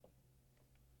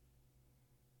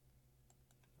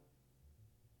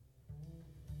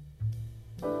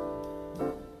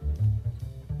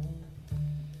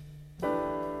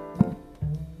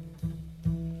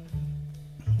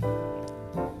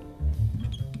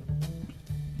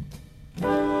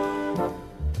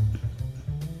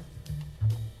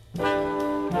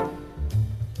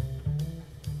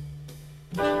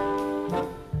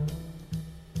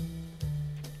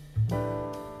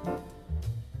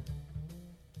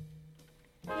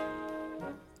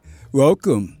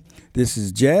Welcome. This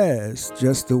is Jazz,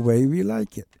 just the way we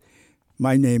like it.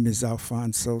 My name is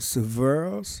Alfonso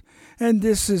Severos, and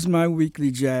this is my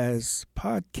weekly jazz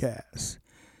podcast,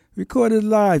 recorded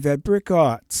live at Brick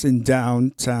Arts in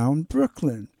downtown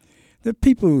Brooklyn, the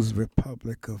People's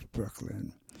Republic of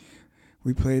Brooklyn.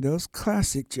 We play those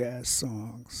classic jazz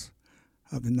songs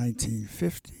of the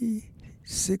 1950s,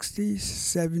 60s,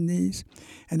 70s,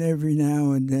 and every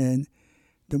now and then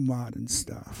the modern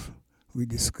stuff. We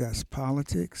discuss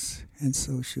politics and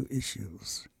social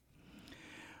issues.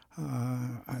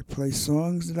 I play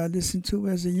songs that I listened to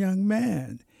as a young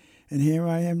man, and here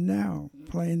I am now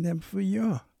playing them for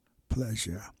your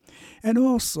pleasure. And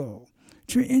also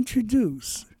to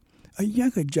introduce a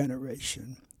younger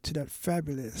generation to that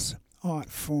fabulous art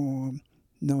form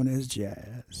known as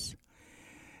jazz.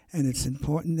 And it's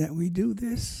important that we do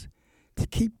this to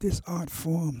keep this art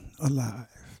form alive.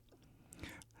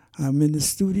 I'm in the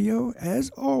studio, as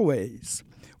always,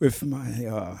 with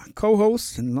my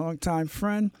co-host and longtime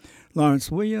friend, Lawrence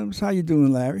Williams. How you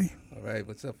doing, Larry? All right,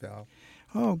 what's up, y'all?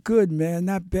 Oh, good, man.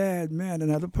 Not bad, man.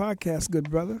 Another podcast, good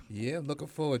brother. Yeah, I'm looking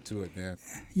forward to it, man.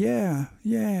 Yeah.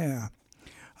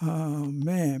 Oh,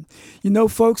 man. You know,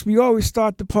 folks, we always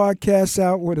start the podcast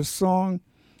out with a song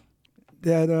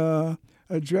that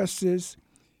addresses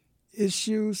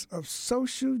issues of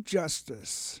social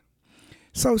justice.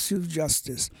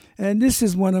 And this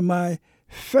is one of my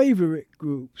favorite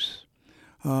groups.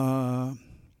 They're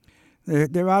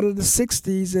out of the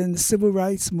 60s and the civil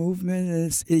rights movement, and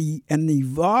it's an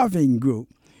evolving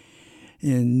group.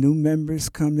 And new members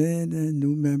come in and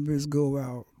new members go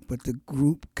out, but the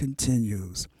group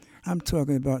continues. I'm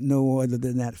talking about no other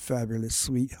than that fabulous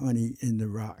Sweet Honey in the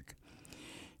Rock.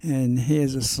 And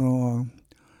here's a song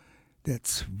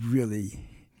that's really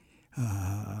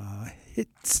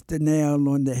hits the nail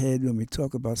on the head when we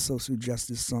talk about social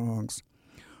justice songs.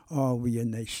 Are We a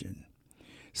Nation?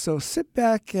 So sit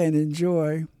back and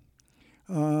enjoy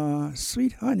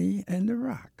Sweet Honey and the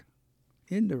Rock.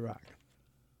 In the Rock.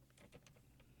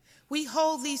 We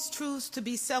hold these truths to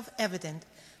be self-evident,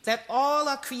 that all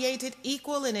are created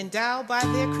equal and endowed by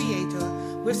their Creator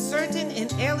with certain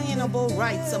inalienable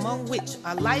rights, among which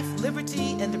are life,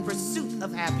 liberty, and the pursuit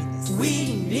of happiness.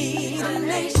 We need a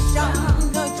nation,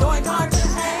 a joint heart and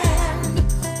hand.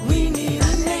 We need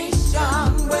a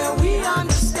nation where we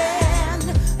understand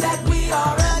that we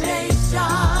are a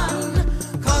nation.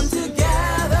 Come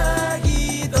together,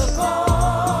 heed the call.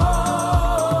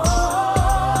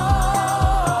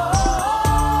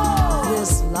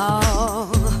 This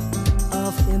law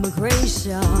of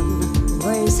immigration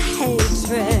raise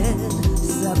hatred,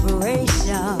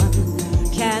 separation.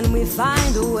 Can we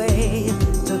find a way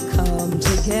to come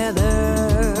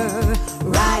together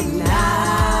right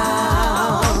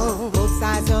now? Both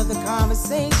sides of the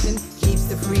conversation keeps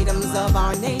the freedoms of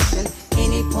our nation.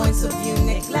 Any points of view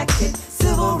neglected,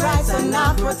 civil rights are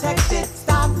not protected.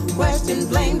 Stop, question,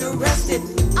 blamed, arrested.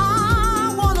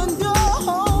 I wanna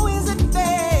know, is it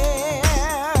fair?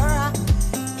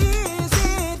 Is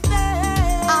it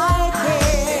fair? I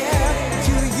care.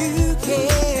 Do you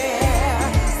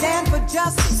care? Stand for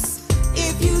justice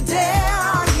if you dare.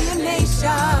 Are we a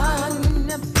nation?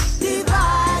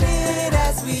 Divided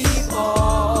as we fall.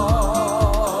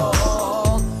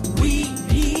 We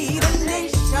need a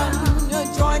nation, a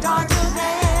joint heart to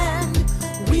hand.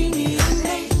 We need a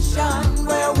nation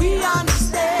where we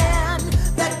understand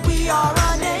that we are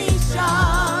a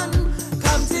nation.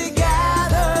 Come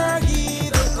together,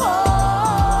 heed the call.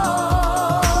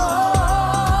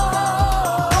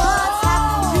 What's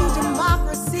happened to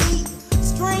democracy?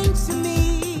 Strange to me.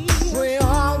 We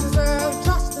all deserve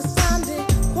justice and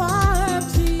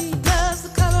equality. Does the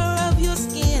color of your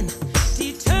skin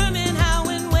determine how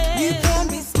and when? You can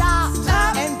be stopped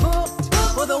and booked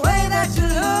for the way that you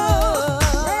look.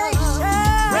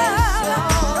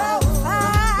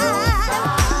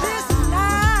 This is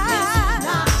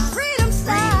not freedom's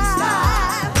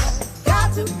time. Got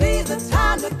to be the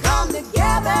time to come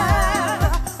together.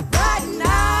 Right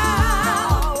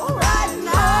now, right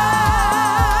now.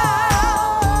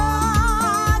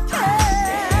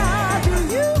 Care. Do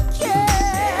you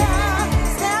care?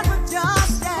 Stand for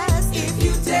justice if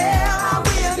you dare. Are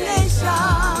we a nation?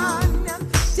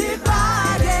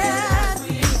 Divided as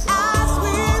we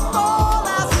fall,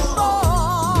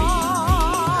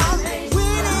 We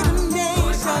need a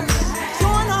nation.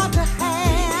 Join heart to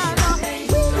hand.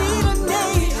 We need a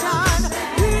nation.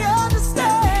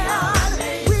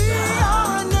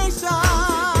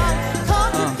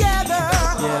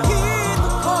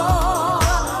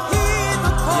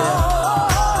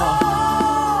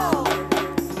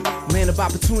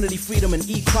 opportunity, freedom, and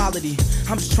equality.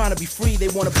 I'm just trying to be free, they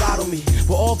want to bottle me.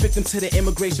 We're all victims to the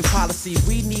immigration policy.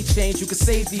 We need change, you can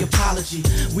save the apology.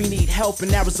 We need help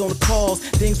in Arizona cause.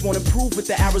 Things won't improve with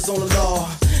the Arizona law.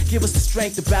 Give us the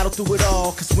strength to battle through it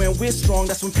all. Cause when we're strong,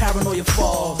 that's when paranoia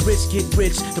falls. Rich get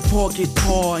rich, the poor get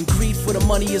poor. And greed for the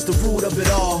money is the root of it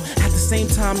all. At the same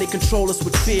time, they control us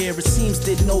with fear. It seems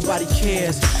that nobody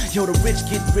cares. Yo, the rich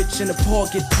get rich and the poor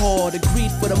get poor. The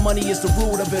greed for the money is the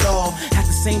root of it all. At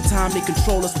the same time, they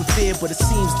control us with fear. But it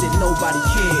seems that nobody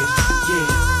cares.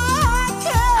 Yeah.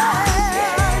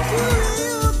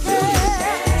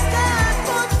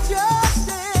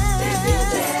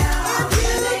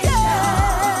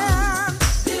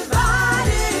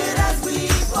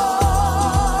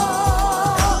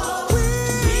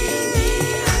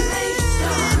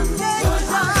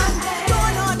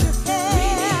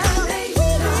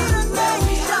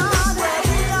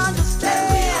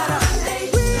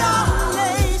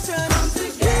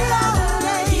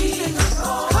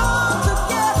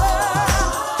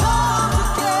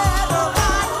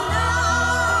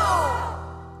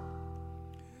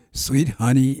 Sweet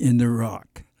Honey in the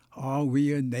Rock. Are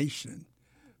we a nation?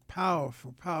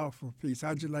 Powerful, powerful piece.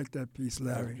 How'd you like that piece, That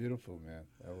was Larry? beautiful, man.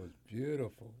 That was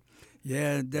beautiful.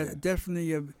 Yeah,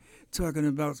 definitely talking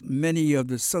about many of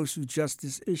the social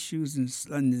justice issues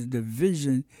and the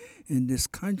division in this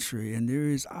country. And there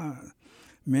is,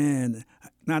 man,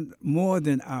 not more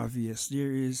than obvious,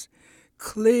 there is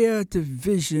clear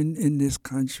division in this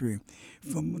country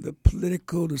from the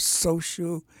political, the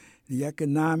social, the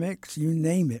economics, you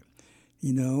name it.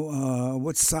 You know,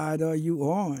 what side are you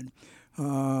on?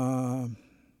 And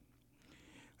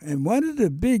one of the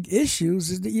big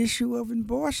issues is the issue of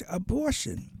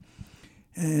abortion.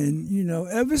 And, you know,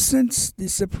 ever since the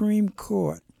Supreme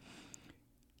Court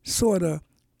sort of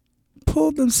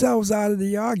pulled themselves out of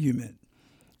the argument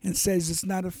and says it's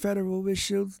not a federal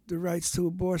issue, the rights to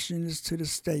abortion is to the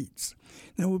states.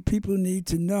 Now, what people need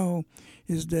to know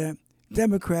is that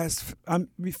Democrats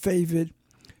favored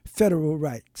federal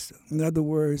rights. In other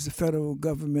words, the federal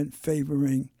government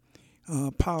favoring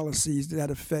policies that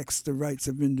affects the rights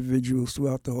of individuals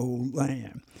throughout the whole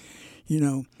land. You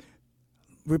know,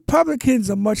 Republicans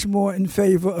are much more in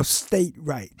favor of state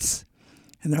rights.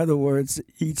 In other words,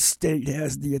 each state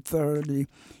has the authority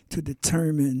to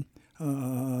determine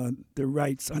the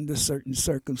rights under certain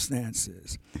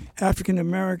circumstances. African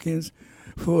Americans,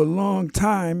 for a long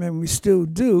time, and we still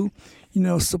do, you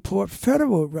know, support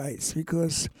federal rights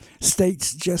because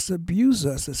states just abuse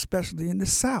us, especially in the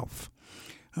South.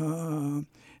 And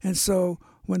so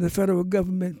when the federal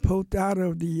government pulled out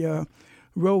of the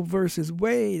Roe versus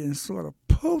Wade and sort of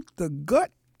pulled the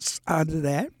guts out of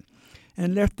that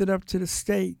and left it up to the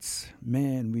states,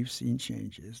 man, we've seen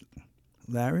changes.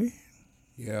 Larry?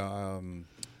 Yeah,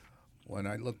 when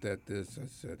I looked at this, I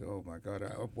said, oh, my God.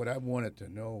 What I wanted to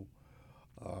know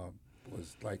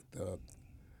was like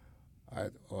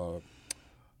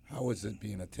how is it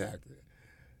being attacked?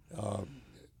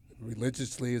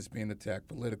 Religiously, it's being attacked.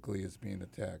 Politically, it's being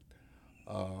attacked.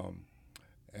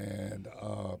 And,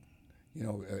 you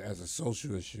know, as a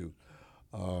social issue.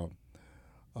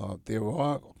 There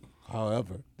are,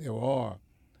 however,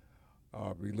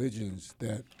 religions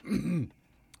that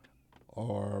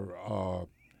are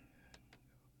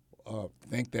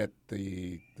think that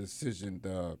the decision,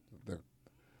 the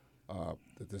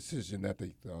decision that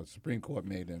the Supreme Court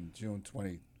made in June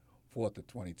 24th of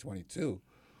 2022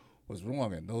 was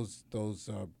wrong, and those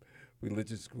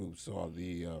religious groups are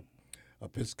the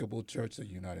Episcopal Church, the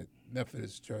United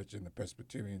Methodist Church, and the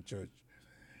Presbyterian Church,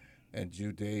 and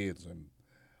Judaism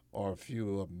are a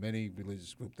few of many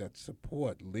religious groups that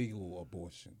support legal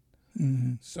abortion.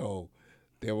 Mm-hmm. So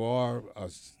there are a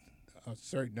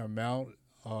certain amount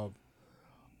of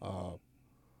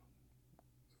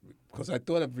because I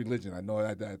thought of religion. I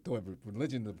thought of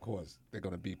religion, of course, they're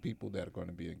going to be people that are going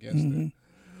to be against Mm-hmm. it.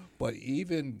 But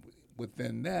even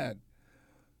within that,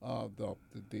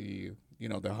 the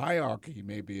hierarchy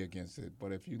may be against it.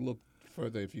 But if you look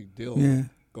further, if you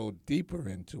go deeper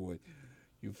into it,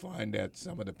 you find that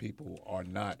some of the people are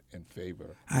not in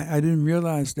favor. I didn't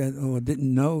realize that, or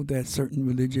didn't know that certain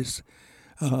religious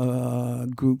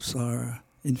groups are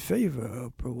in favor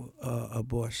of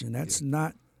abortion. That's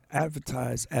not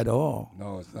advertised at all.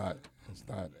 No, it's not. It's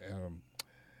not.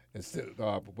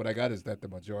 What I got is that the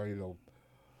majority of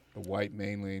the white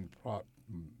mainline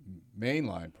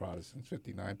Protestants,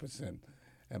 59%,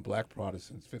 and black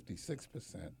Protestants,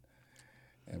 56%,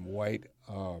 and white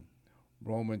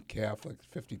Roman Catholics,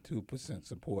 52%,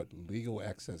 support legal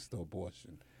access to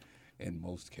abortion in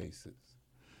most cases.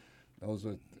 Those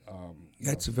are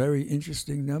That's very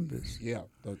interesting numbers. Yeah,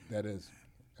 that is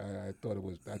I thought it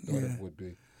was. I thought it would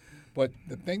be. But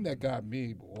the thing that got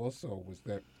me also was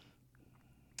that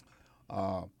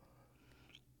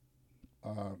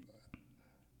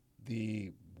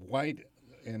the white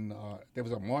there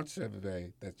was a March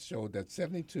survey that showed that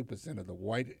 72% of the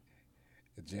white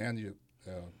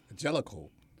evangelical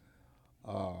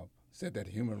said that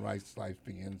human rights life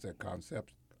begins at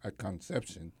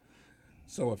conception.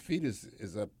 So a fetus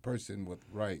is a person with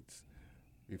rights,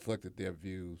 reflected their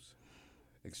views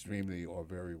extremely or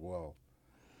very well.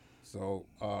 So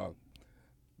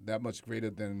that much greater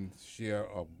than share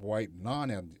of white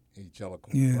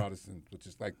non-evangelical Protestants, which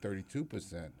is like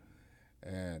 32%,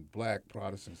 and black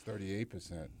Protestants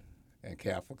 38%, and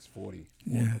Catholics 44%.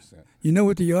 Yeah. You know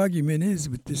what the argument is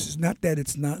with this? Is not that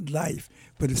it's not life,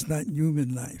 but it's not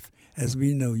human life, as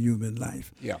we know human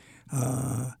life. Yeah.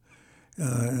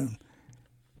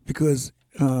 Because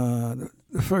the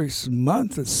first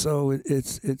month or so,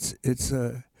 it's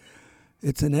an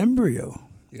embryo.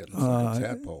 Yeah, it's like a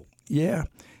tadpole. Yeah,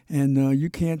 and you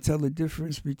can't tell the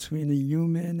difference between a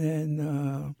human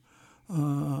and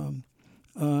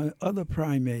other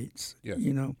primates. Yes.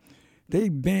 You know, they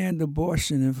banned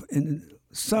abortion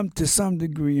to some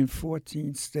degree in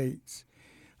 14 states.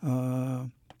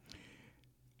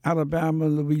 Alabama,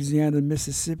 Louisiana,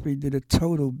 Mississippi did a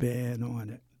total ban on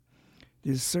it.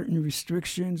 There's certain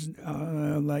restrictions,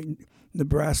 like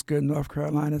Nebraska, North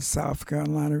Carolina, South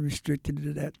Carolina restricted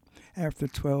it at after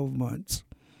 12 months.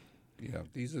 Yeah,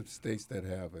 these are states that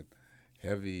have a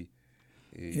heavy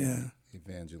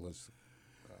evangelist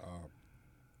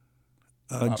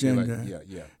agenda.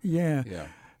 Yeah.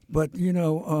 But, you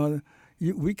know,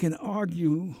 we can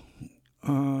argue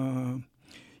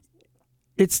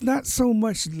it's not so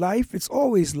much life. It's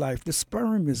always life. The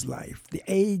sperm is life. The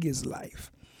egg is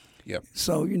life. Yep.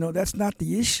 So, you know, that's not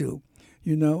the issue.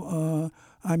 You know,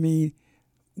 I mean,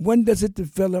 when does it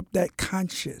develop that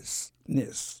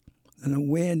consciousness and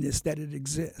awareness that it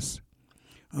exists?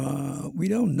 We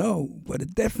don't know, but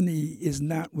it definitely is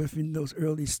not within those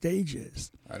early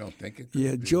stages. I don't think it could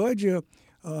be. Georgia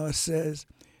says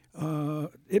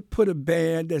it put a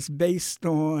ban that's based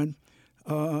on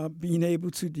being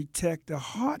able to detect a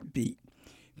heartbeat.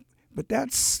 But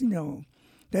that's, you know,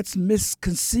 that's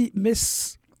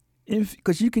because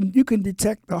you can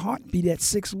detect the heartbeat at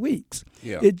 6 weeks.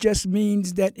 Yeah. It just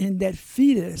means that in that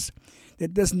fetus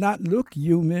that does not look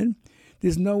human,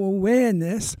 there's no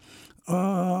awareness,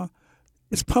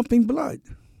 it's pumping blood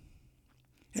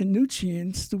and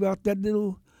nutrients throughout that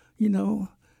little, you know,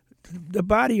 the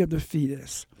body of the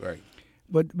fetus. Right.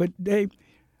 But the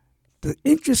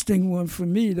interesting one for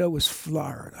me though was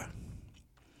Florida.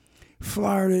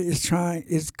 Florida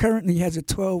currently has a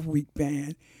 12-week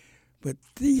ban. But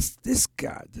this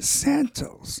guy,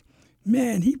 DeSantis,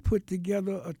 man, he put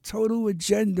together a total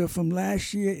agenda from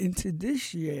last year into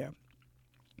this year.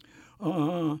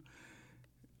 Not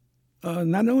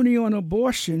only on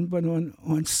abortion, but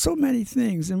on so many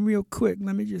things. And real quick,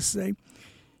 let me just say,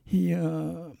 he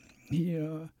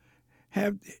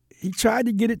tried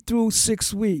to get it through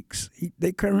 6 weeks.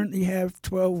 They currently have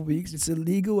 12 weeks. It's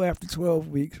illegal after 12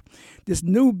 weeks. This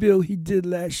new bill he did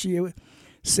last year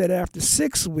said after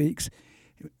 6 weeks.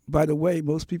 By the way,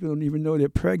 most people don't even know they're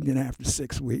pregnant after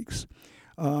 6 weeks.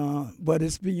 But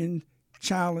it's being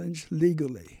challenged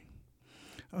legally.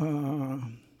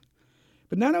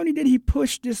 But not only did he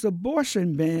push this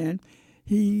abortion ban,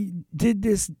 he did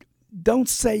this Don't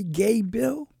Say Gay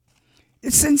bill.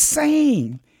 It's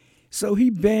insane. So he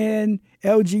banned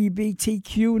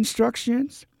LGBTQ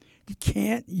instructions. You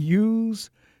can't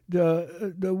use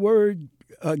the word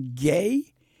gay.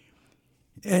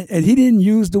 And he didn't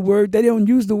use the word, they don't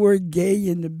use the word gay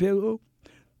in the bill.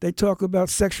 They talk about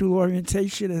sexual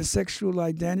orientation and sexual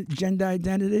gender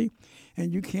identity,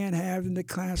 and you can't have in the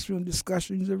classroom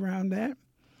discussions around that.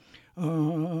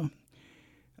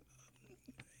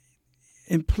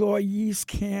 Employees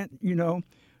can't, you know,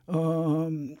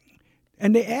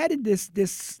 and they added this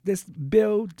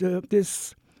bill to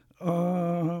this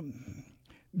bill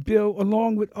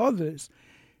along with others.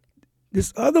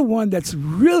 This other one that's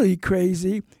really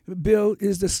crazy bill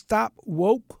is the Stop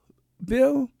Woke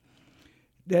bill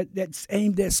that's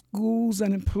aimed at schools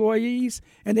and employees.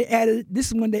 And they added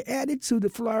to the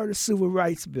Florida Civil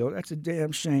Rights Bill. That's a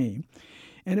damn shame.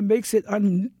 And it makes it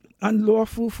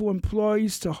unlawful for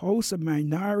employees to host a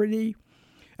mandatory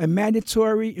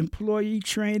employee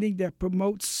training that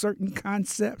promotes certain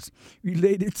concepts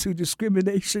related to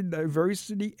discrimination,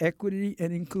 diversity, equity,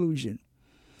 and inclusion.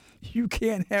 You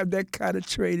can't have that kind of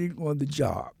training on the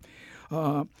job.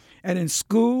 And in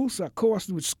schools, of course,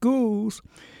 with schools,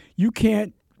 you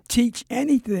can't teach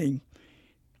anything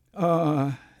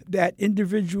that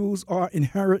individuals are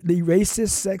inherently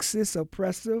racist, sexist,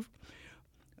 oppressive,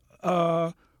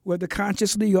 whether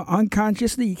consciously or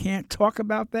unconsciously. You can't talk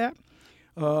about that.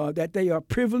 That they are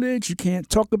privileged. You can't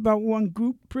talk about one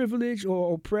group privileged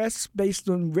or oppressed based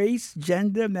on race,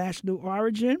 gender, national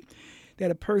origin. That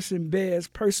a person bears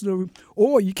personal,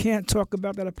 or you can't talk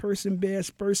about that a person bears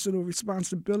personal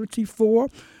responsibility for,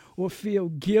 or feel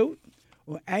guilt,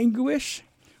 or anguish,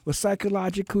 or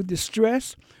psychological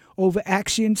distress over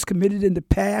actions committed in the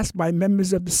past by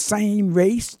members of the same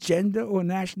race, gender, or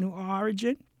national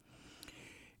origin.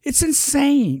 It's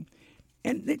insane.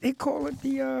 And they call it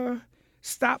the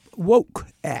Stop Woke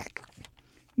Act.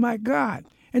 My God.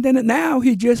 And then now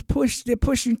they're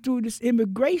pushing through this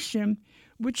immigration,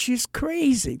 which is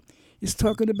crazy. It's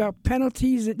talking about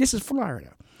penalties. This is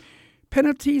Florida.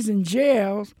 Penalties in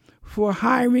jails for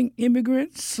hiring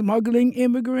immigrants, smuggling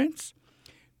immigrants.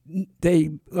 They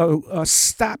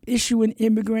stop issuing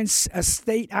immigrants a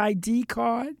state ID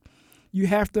card. You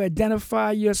have to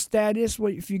identify your status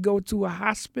if you go to a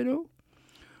hospital.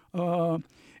 And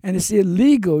it's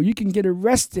illegal. You can get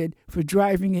arrested for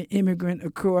driving an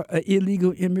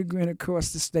illegal immigrant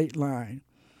across the state line.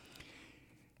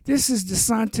 This is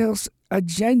DeSantis'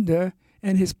 agenda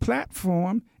and his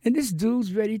platform, and this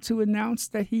dude's ready to announce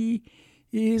that he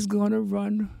is going to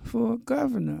run for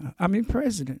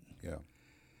president. Yeah.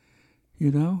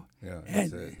 You know? Yeah,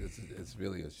 it's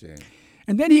really a shame.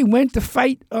 And then he went to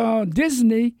fight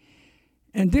Disney,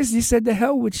 and Disney said, "The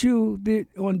hell with you!"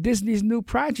 On Disney's new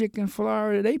project in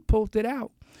Florida, they pulled it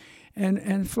out,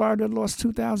 and Florida lost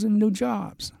 2,000 new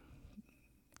jobs.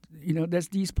 You know, that's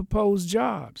these proposed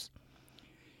jobs.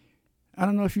 I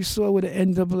don't know if you saw with the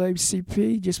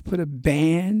NAACP just put a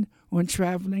ban on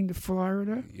traveling to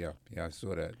Florida. Yeah, I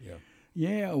saw that. Yeah.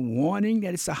 Yeah, a warning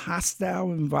that it's a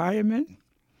hostile environment.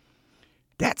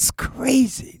 That's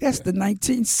crazy. That's the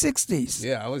 1960s.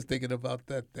 Yeah, I was thinking about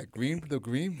the Green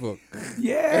Book.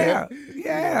 Yeah.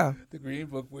 The Green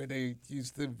Book, where they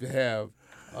used to have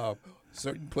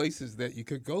certain places that you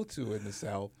could go to in the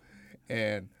South,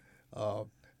 and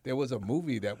there was a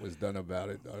movie that was done about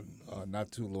it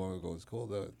not too long ago. It's called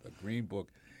the Green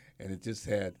Book, and it just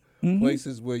had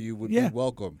places where you would be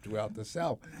welcome throughout the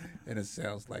South, and it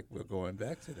sounds like we're going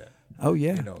back to that. Oh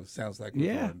yeah. You know, it sounds like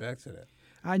we're going back to that.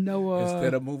 I know.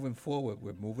 Instead of moving forward,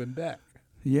 we're moving back.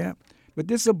 Yeah, but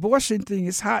this abortion thing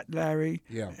is hot, Larry.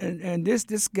 Yeah. And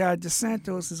this guy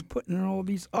DeSantis is putting all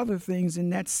these other things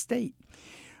in that state.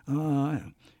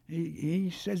 He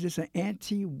says it's an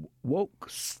anti-woke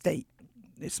state.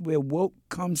 It's where woke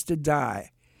comes to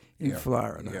die in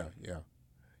Florida.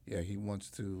 Yeah. He wants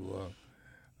to,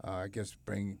 I guess,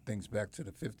 bring things back to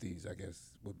the 50s. I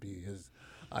guess would be his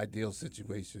ideal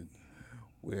situation,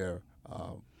 where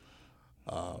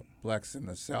blacks in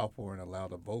the South weren't allowed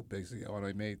to vote, basically, or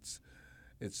they made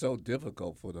it so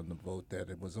difficult for them to vote that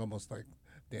it was almost like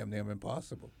damn near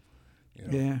impossible. You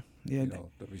know? Yeah. You know,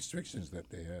 the restrictions that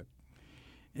they had.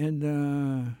 And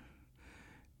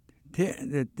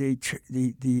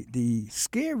the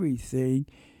scary thing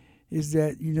is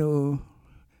that, you know,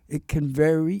 it can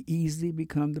very easily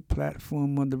become the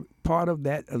platform on the part of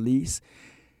that, at least.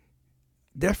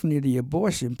 Definitely the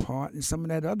abortion part, and some of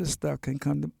that other stuff can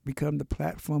become the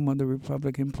platform of the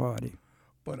Republican Party.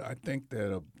 But I think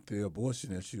that the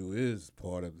abortion issue is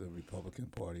part of the Republican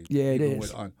Party. Yeah, it even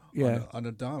is.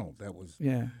 Under Donald, that was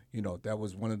that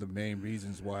was one of the main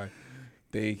reasons why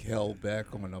they held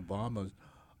back on Obama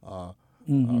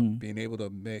being able to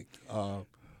make a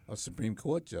Supreme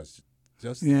Court justice.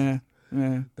 Yeah.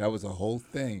 That was a whole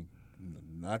thing,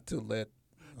 not to let.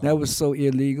 That was so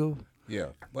illegal.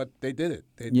 Yeah, but they did it.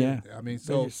 They did. Yeah. I mean, They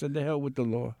so just said the hell with the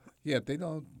law. yeah, they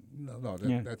don't. No.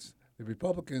 That's the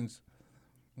Republicans.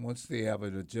 Once they have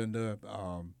an agenda,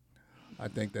 I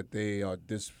think that they are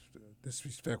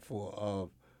disrespectful of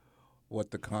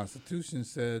what the Constitution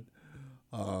said,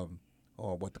 or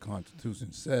what the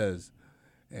Constitution says,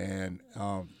 and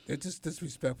they're just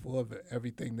disrespectful of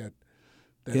everything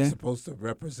that's supposed to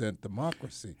represent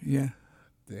democracy. Yeah.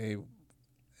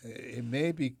 It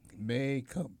may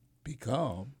become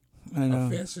I know.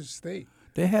 a fascist state.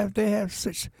 They have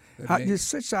such there's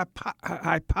such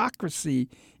hypocrisy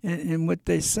in what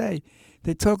they say.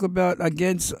 They talk about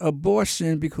against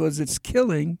abortion because it's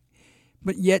killing,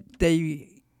 but yet they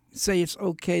say it's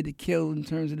okay to kill in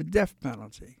terms of the death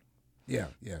penalty. Yeah.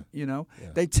 You know,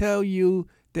 Yeah. they tell you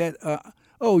that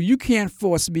you can't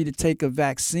force me to take a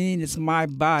vaccine. It's my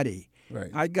body.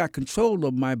 Right. I got control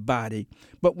of my body.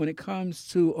 But when it comes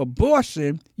to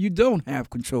abortion, you don't have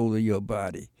control of your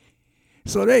body.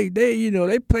 So they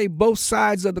play both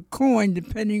sides of the coin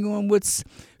depending on what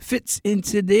fits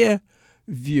into their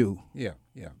view. Yeah.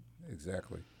 Yeah,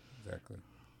 exactly.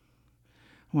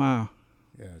 Wow.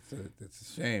 Yeah, it's a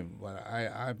shame, but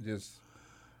I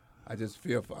just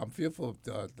fearful. I'm fearful of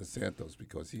DeSantis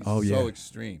because he's Oh, so yeah.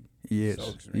 extreme. He is.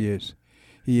 So extreme. He is.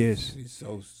 He is. He's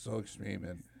so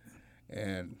extreme,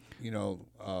 and you know,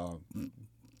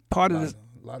 Part a of lot, the.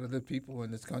 a lot of the people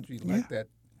in this country like that.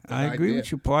 I agree idea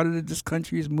with you. Part of this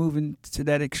country is moving to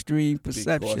that extreme because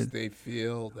perception. they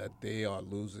feel that they are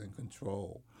losing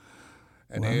control,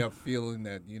 and they are feeling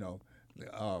that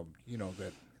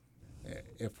that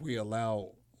if we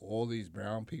allow all these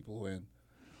brown people in,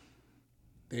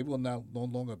 they will no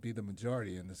longer be the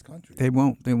majority in this country. They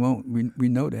won't. They won't. We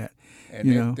know that. And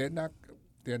you know. they're not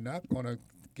going to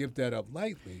give that up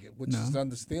lightly, which is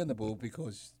understandable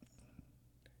because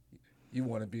you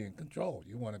want to be in control.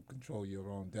 You want to control your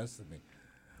own destiny.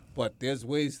 But there's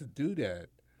ways to do that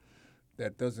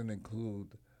that doesn't include,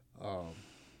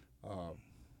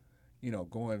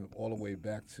 going all the way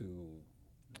back to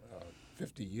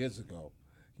 50 years ago,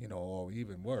 or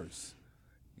even worse.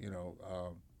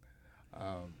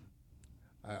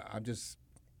 I'm just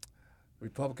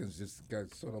Republicans just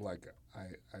got sort of like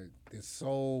they're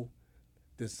so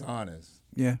dishonest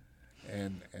Yeah.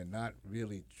 and not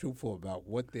really truthful about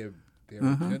what their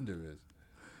agenda is.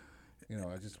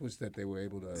 I just wish that they were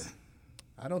able to.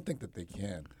 I don't think that they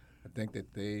can. I think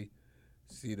that they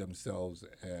see themselves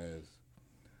as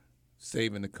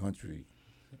saving the country.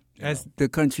 As the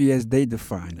country as they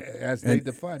define it. As they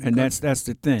define the and country. that's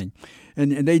the thing.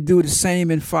 And they do the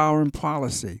same in foreign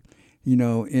policy.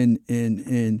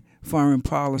 In foreign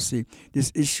policy,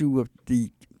 this issue of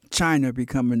the China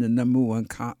becoming the number one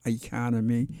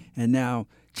economy, and now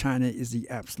China is the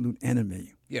absolute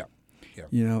enemy. Yeah.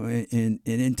 In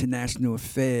international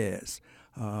affairs.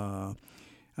 I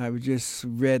just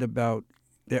read about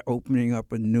they're opening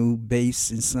up a new base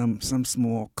in some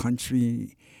small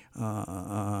country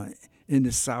in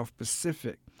the South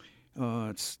Pacific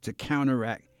to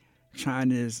counteract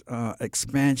China's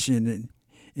expansion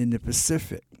in the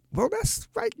Pacific. Well, that's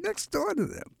right next door to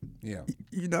them. Yeah.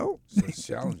 So it's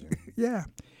challenging. Yeah.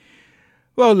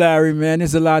 Well, Larry, man,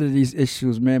 there's a lot of these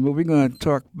issues, man, but we're going to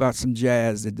talk about some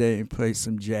jazz today and play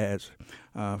some jazz,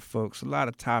 folks. A lot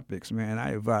of topics, man.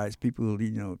 I advise people,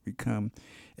 become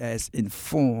as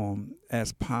informed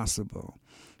as possible.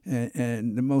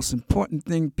 And the most important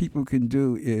thing people can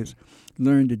do is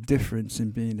learn the difference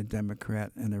in being a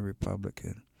Democrat and a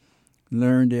Republican.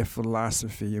 Learn their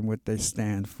philosophy and what they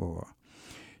stand for.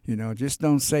 Just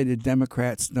don't say the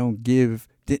Democrats didn't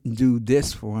do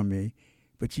this for me.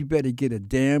 But you better get a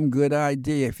damn good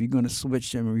idea if you're going to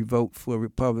switch them and vote for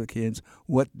Republicans,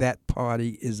 what that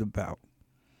party is about.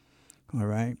 All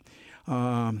right?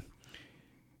 Yeah,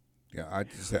 I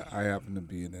happen to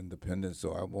be an independent,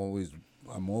 so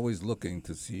I'm always looking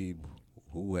to see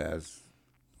who has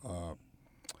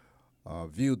a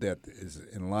view that is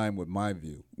in line with my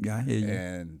view. Yeah, I hear you.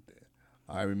 And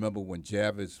I remember when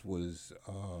Jarvis was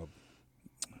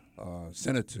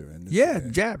senator.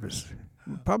 Jarvis,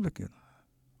 Republican.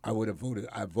 I would have voted.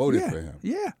 I voted for him.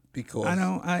 Yeah, because I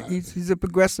know he's a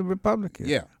progressive Republican.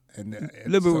 Yeah, and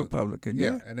liberal so, Republican.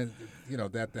 Yeah, and then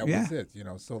that was it.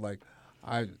 So like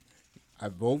I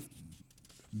vote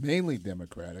mainly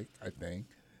Democratic, I think,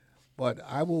 but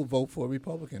I will vote for a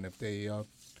Republican if they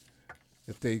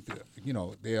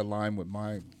they align with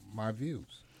my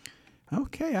views.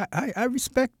 Okay, I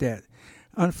respect that.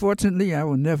 Unfortunately, I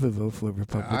will never vote for a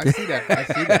Republican. I see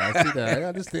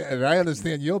that. I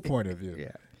understand your point of view.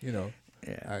 Yeah.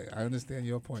 I understand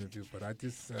your point of view, but I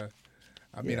just,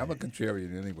 I'm a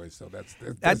contrarian anyway, so that's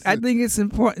I think it's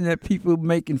important that people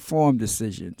make informed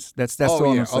decisions. That's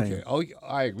all I'm saying. Okay. Oh,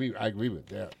 I agree. I agree with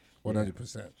that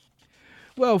 100%.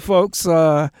 Well, folks,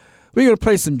 we're going to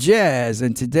play some jazz,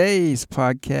 and today's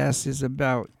podcast is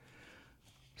about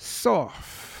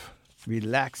soft,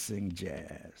 relaxing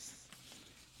jazz.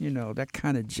 That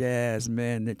kind of jazz,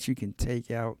 man, that you can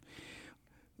take out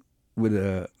with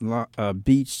a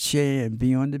beach chair and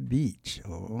be on the beach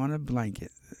or on a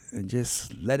blanket and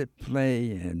just let it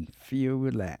play and feel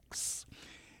relaxed.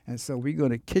 And so we're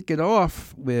going to kick it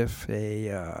off with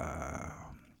a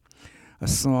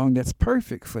song that's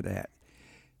perfect for that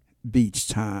beach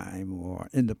time or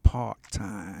in the park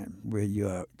time where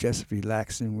you're just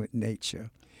relaxing with nature.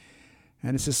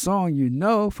 And it's a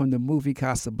song from the movie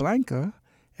Casablanca,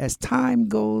 As Time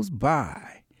Goes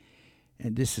By.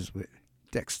 And this is with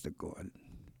Dexter Gordon,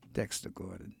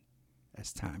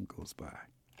 As Time Goes By.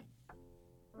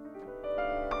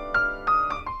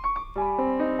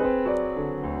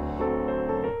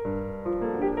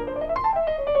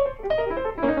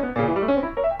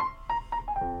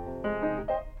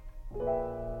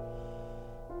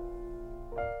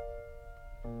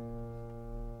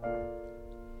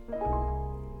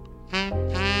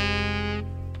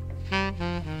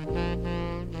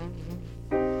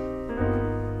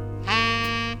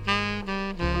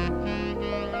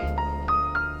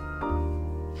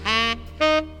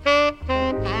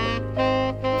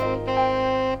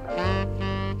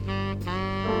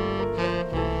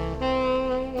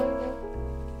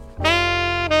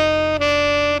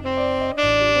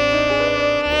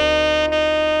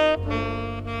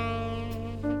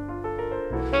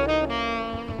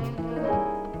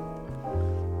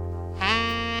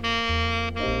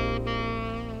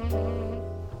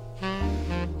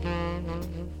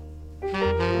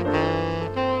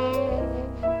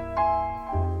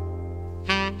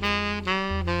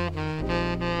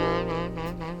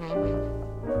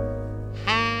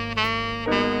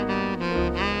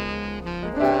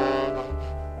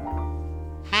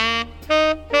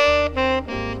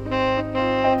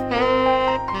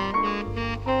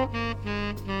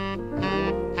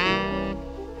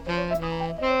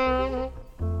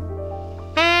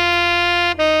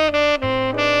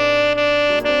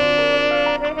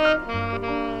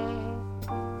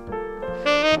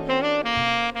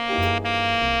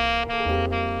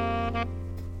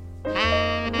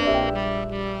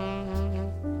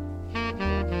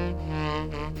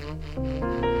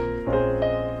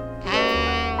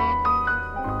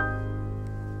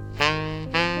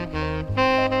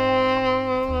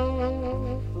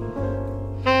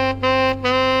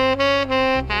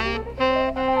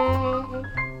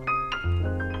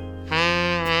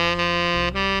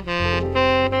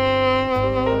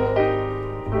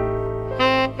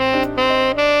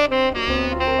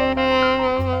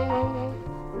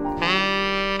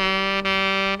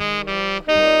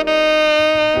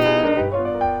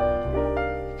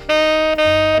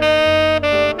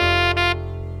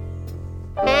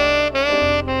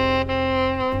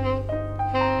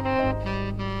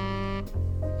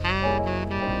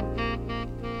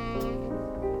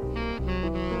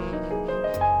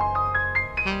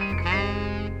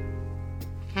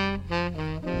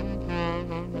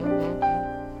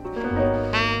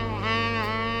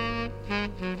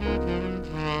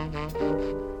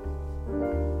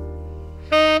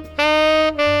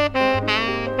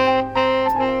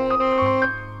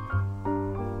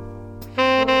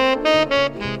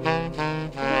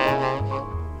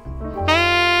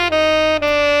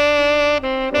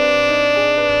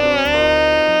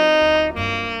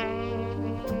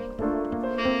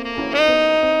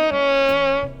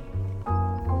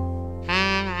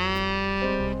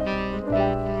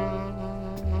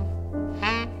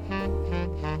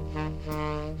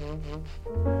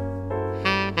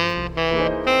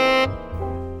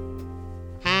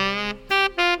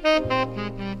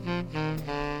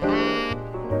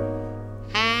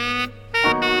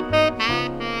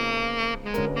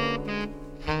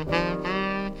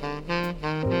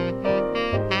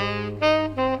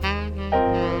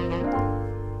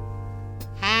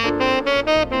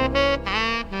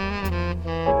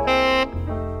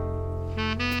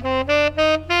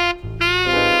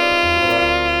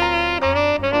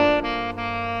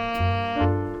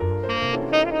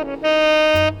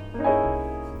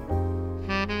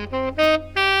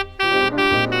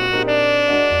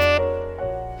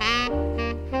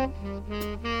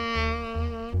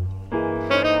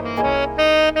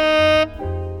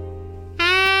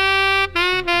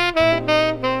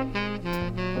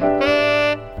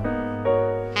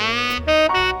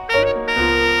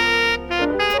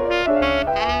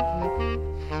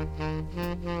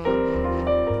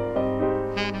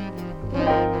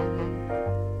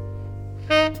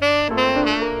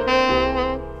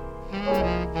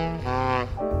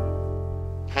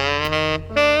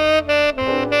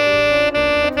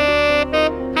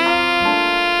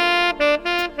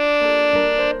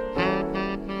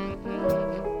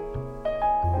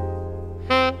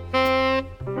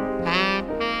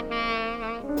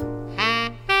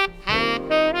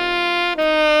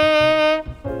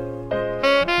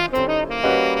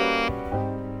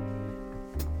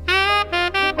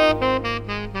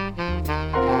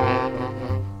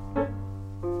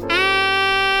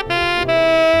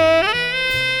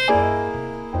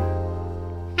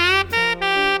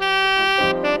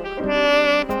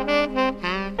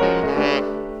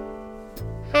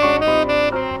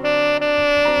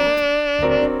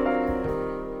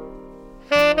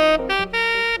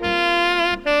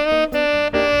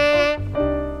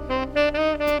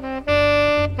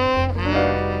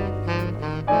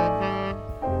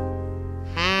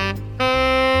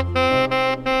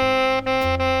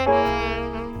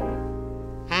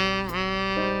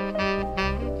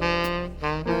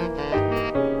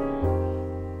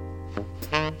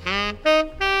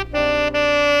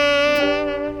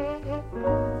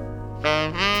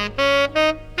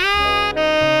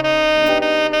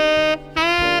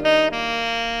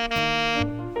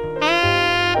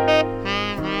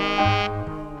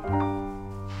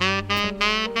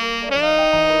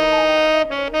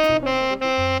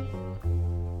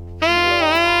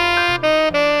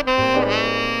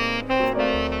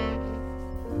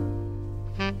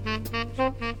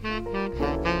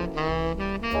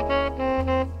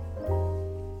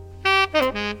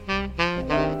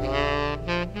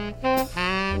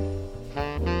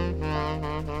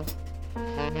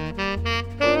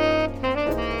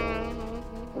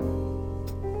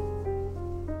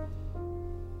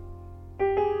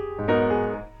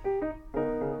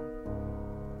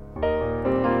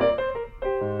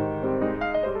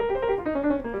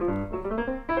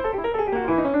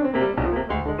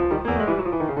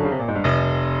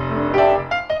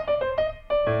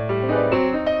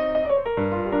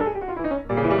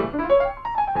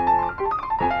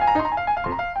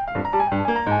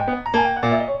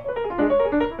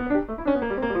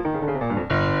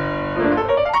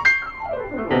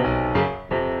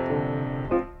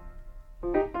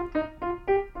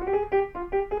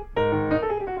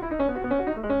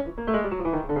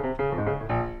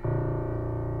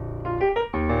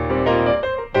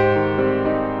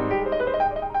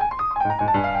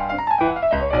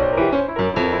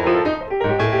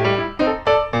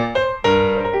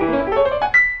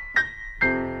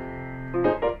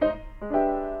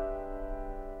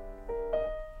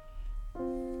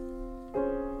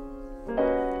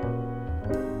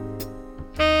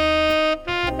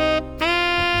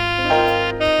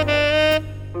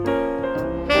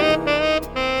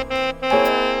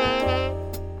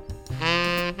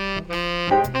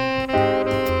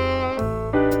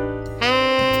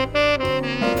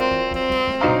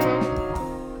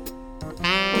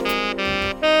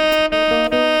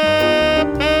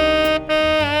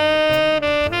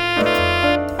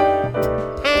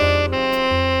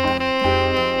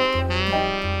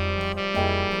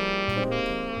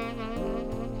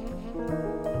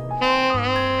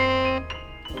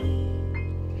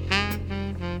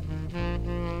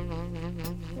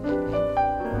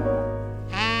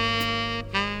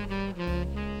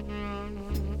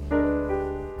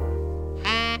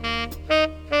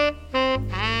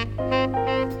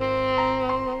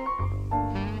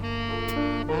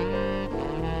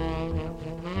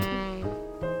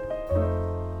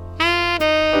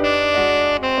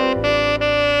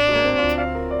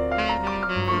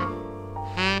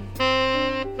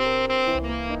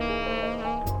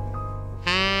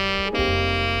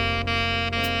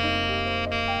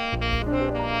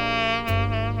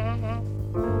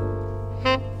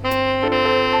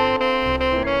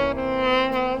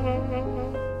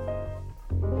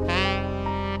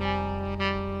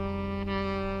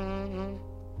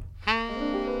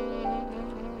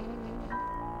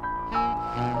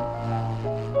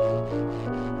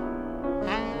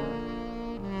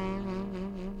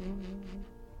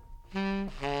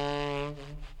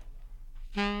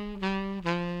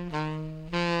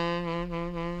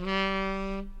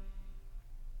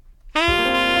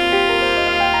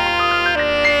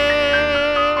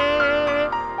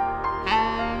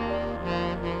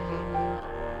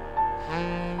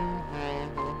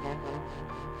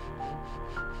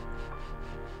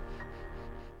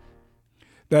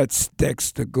 That's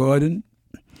Dexter Gordon.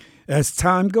 As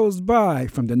Time Goes By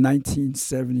from the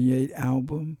 1978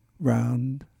 album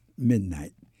Round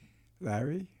Midnight.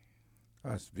 Larry?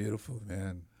 That's beautiful,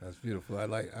 man. That's beautiful. I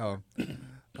like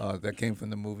that came from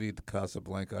the movie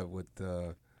Casablanca with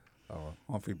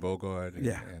Humphrey Bogart.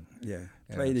 And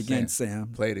Played Against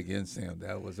Sam. Played Against Sam.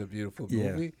 That was a beautiful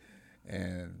movie.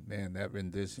 And man, that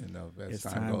rendition of As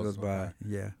Time Goes By,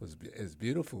 is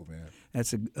beautiful, man.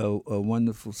 That's a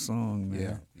wonderful song,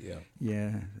 man.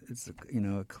 Yeah. It's a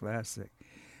classic.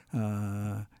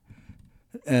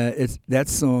 It's that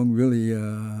song really,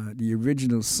 the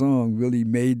original song really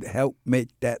helped make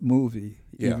that movie,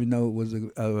 even though it was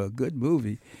a good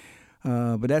movie.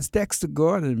 But that's Dexter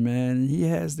Gordon, man. He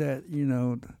has that,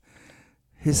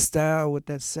 his style with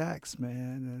that sax,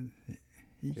 man.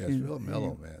 It's real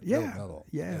mellow, man. Real mellow.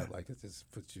 Yeah. Like it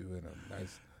just puts you in a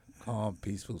nice, calm,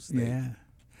 peaceful state.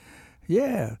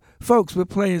 Yeah. Folks, we're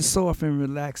playing soft and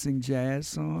relaxing jazz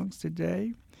songs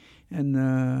today. And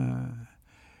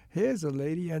here's a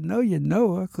lady, I know you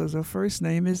know her because her first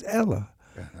name is Ella.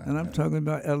 And I'm talking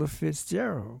about Ella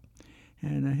Fitzgerald.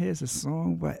 And here's a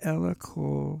song by Ella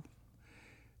called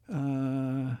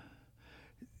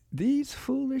These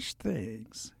Foolish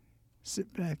Things.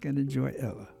 Sit back and enjoy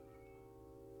Ella.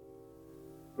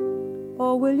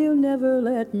 Oh, will you never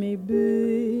let me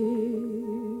be?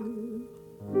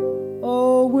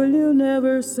 Oh, will you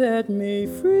never set me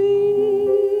free?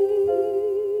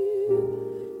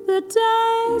 The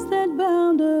ties that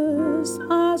bound us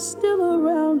are still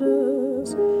around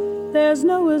us. There's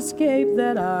no escape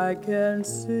that I can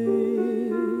see.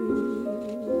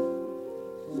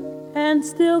 And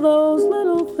still those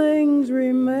little things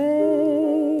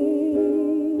remain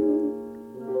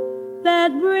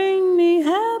that bring me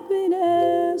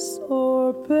happiness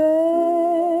or pain.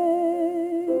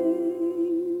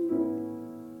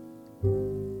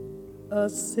 A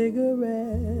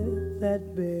cigarette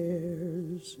that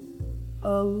bears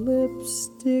a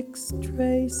lipstick's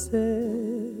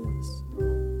traces,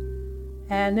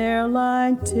 an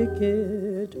airline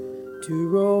ticket to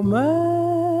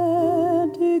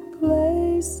romantic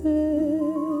places,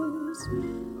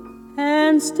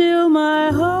 and still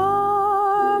my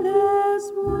heart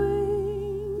has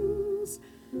wings.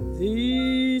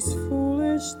 These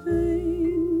foolish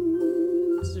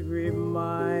things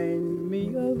remind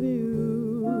me of you.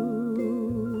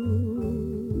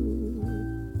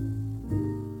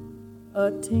 A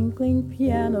tinkling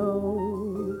piano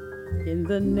in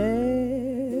the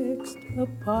next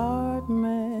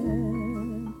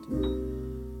apartment,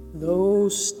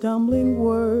 those stumbling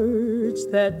words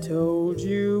that told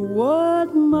you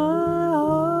what my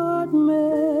heart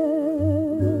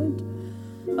meant,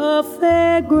 a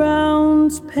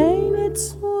fairground's painted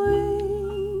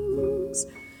swings.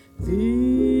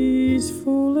 These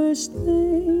foolish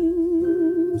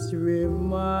things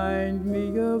remind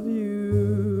me of you.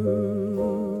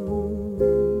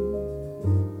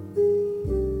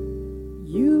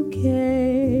 You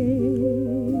came,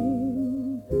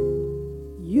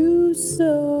 you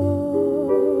saw,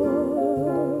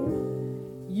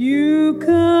 you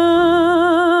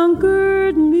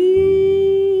conquered me.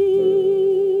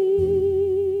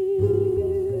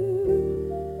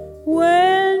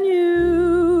 When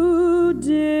you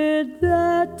did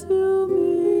that to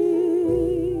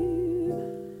me,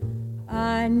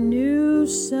 I knew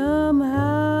somehow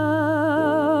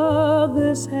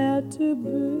this had to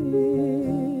be.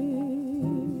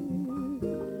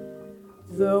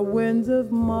 The winds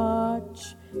of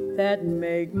March that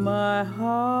make my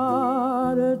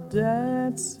heart a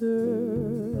dancer,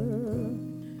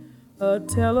 a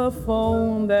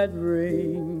telephone that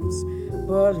rings,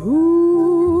 but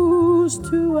who's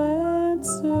to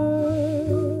answer?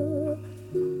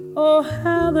 Oh,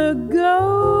 how the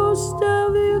ghost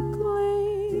of you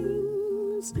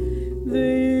clings.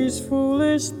 These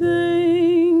foolish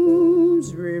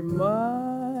things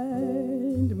remind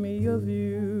me of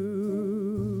you.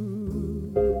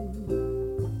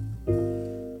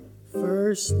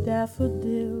 First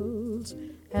daffodils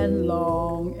and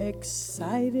long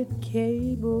excited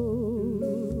cables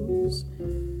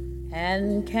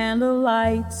and candle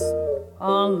lights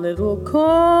on little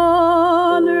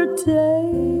corner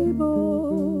tables,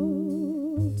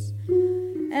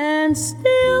 and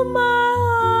still my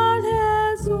heart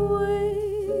has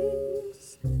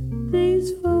wings.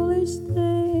 These foolish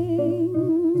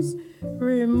things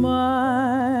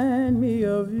remind me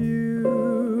of you.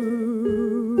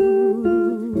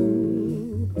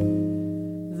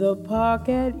 The park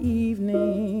at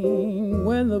evening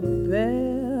when the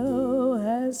bell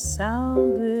has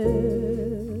sounded,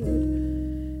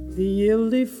 the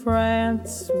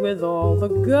Ile-de-France with all the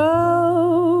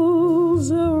girls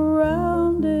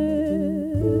around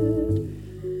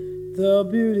it, the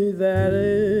beauty that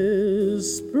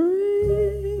is spring's.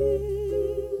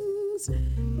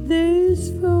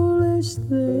 These foolish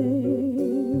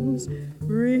things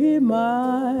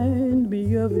remind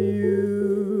me of you.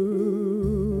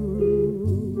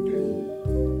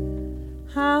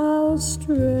 How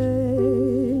strange,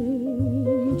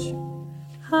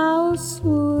 how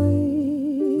sweet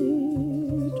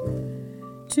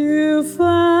to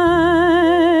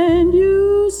find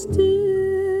you still.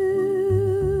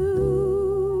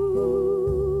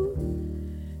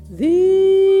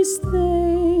 These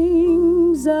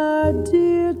things are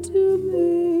dear to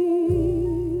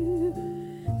me.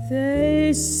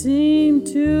 They seem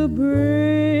to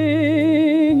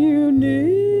bring you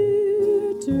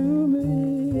near to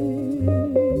me.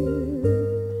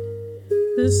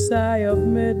 The sigh of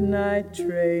midnight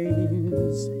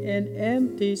trains in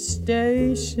empty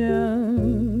stations,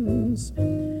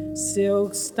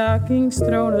 silk stockings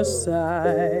thrown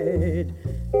aside,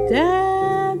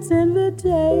 dance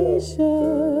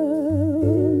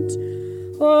invitations.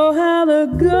 Oh, how the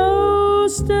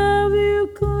ghost of you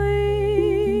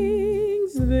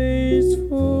clings. These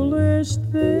foolish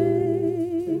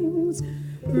things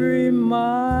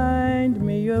remind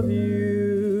me of you.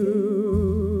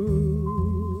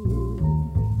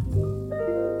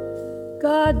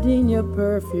 Gardenia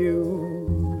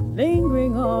perfume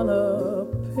lingering on a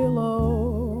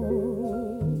pillow,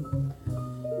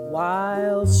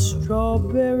 wild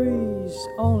strawberries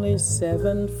only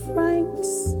 7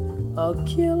 francs a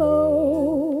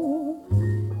kilo,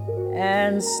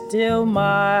 and still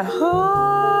my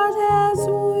heart has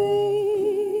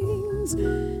wings.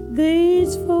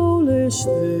 These foolish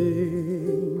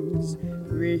things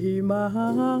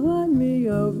remind me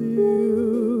of you.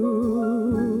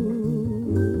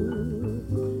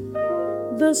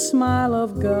 The smile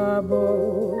of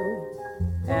Garbo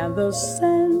and the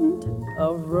scent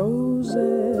of roses,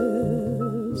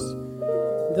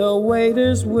 the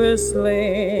waiters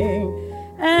whistling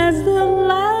as the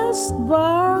last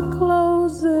bar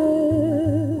closes,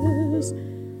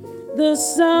 the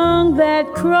song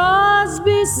that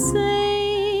Crosby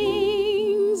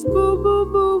sings, boo, boo,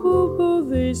 boo, boo, boo.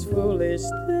 These foolish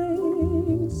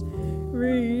things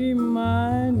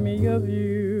remind me of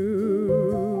you.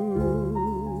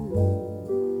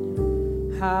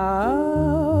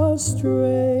 How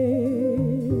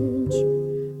strange,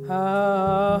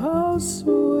 how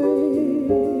sweet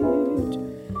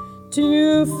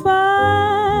to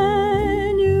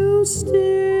find you still.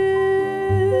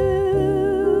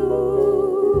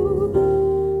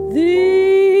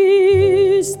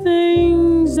 These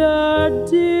things are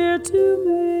dear to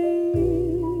me.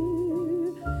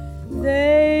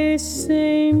 They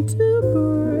seem to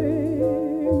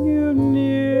bring you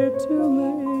near to me.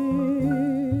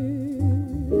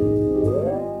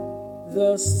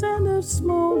 The scent of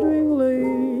smoldering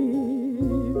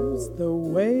leaves, the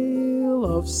wail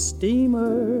of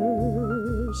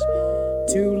steamers,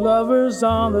 2 lovers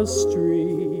on the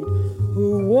street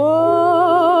who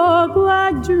walk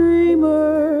like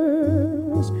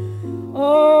dreamers.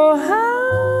 Oh,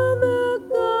 how the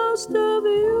ghost of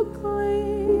you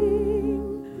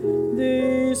cling.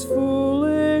 These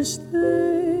foolish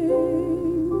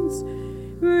things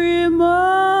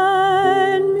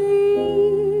remind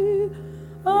me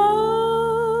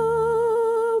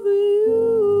of you.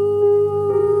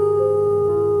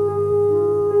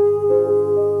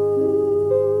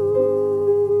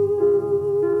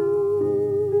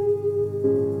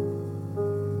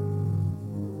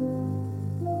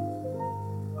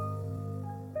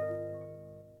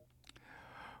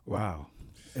 Wow.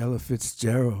 Ella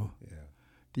Fitzgerald. Yeah.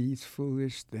 These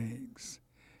foolish things.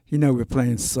 You know, we're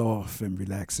playing soft and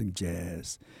relaxing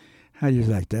jazz. How do you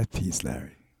like that piece,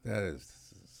 Larry? That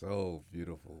is so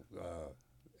beautiful.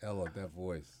 Ella, that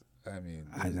voice. I mean,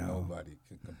 I know. nobody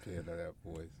can compare to that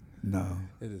voice. No.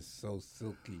 It is so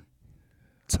silky.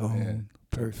 Tone. And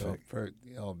Perfect.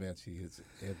 Oh, man, she hits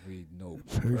every note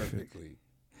Perfect.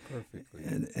 perfectly.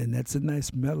 And that's a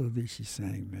nice melody she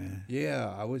sang, man.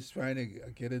 Yeah, I was trying to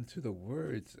get into the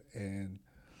words, and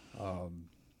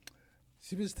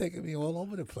she was taking me all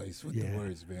over the place with the Yeah.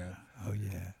 words, man. Oh,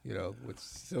 yeah. You know, with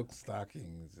silk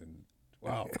stockings and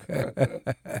wow. Yeah,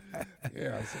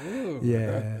 I said, ooh.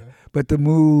 Yeah. But the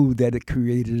mood that it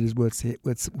created is what's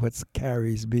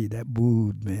carries me. That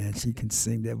mood, man. She can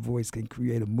sing. That voice can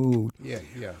create a mood. Yeah.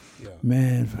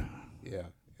 Man. Yeah,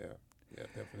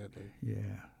 definitely.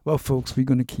 Yeah. Well, folks, we're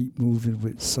going to keep moving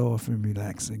with soft and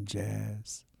relaxing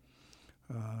jazz.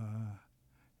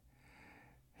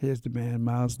 Here's the man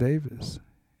Miles Davis.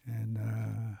 And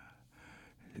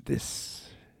this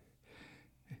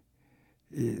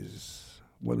is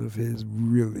one of his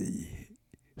really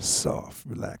soft,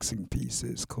 relaxing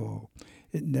pieces called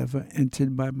It Never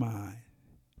Entered My Mind.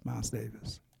 Miles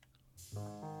Davis.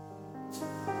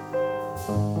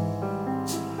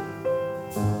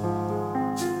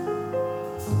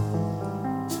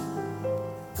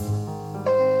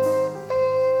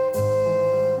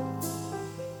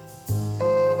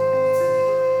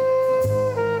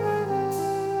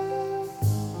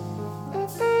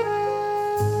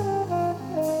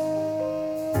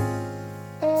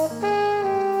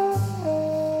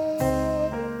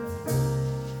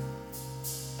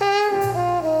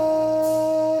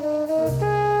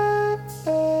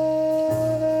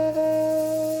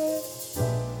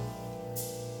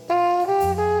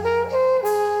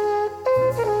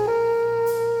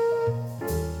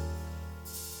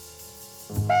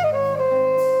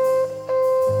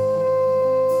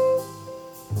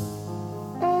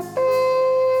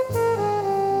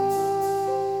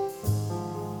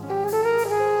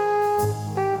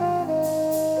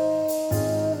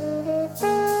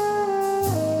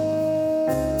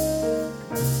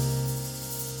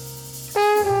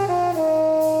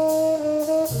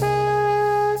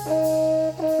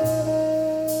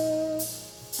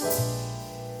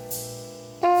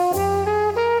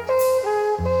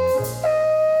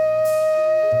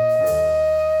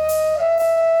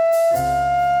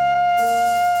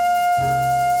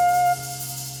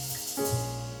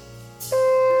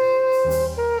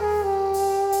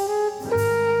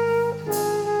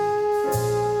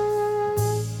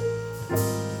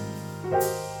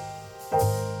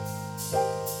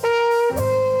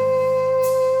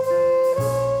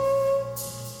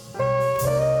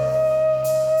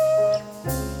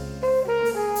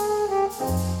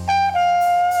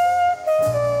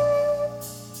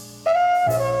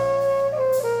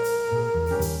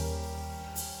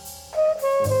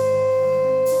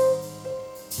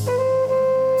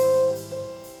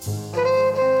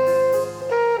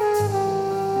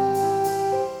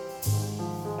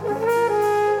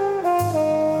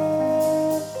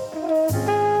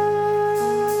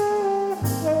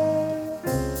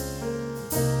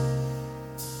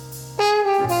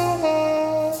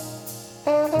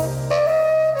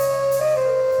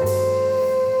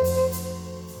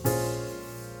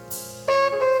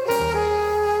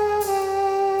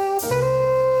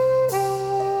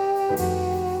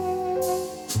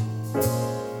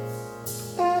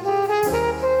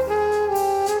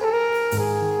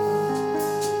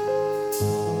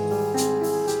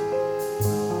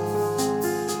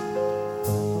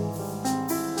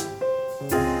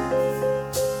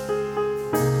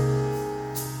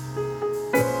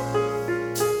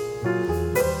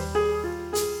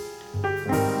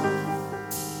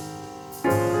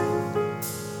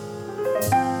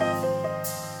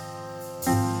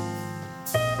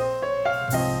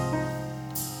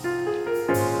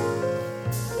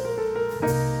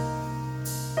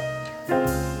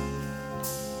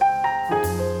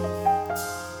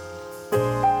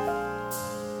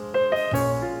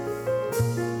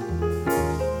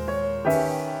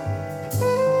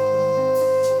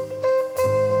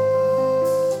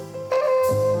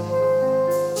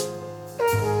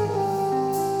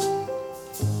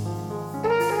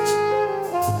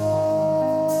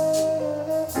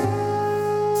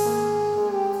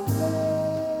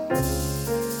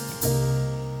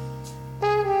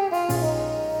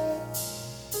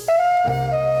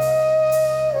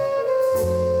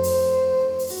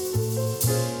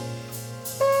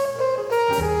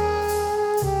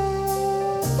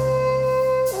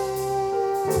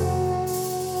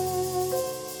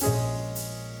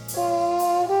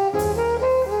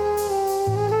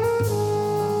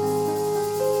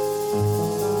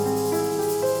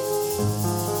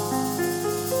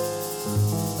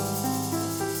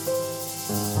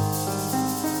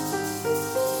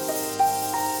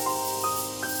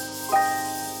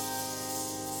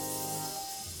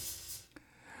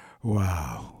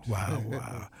 Wow.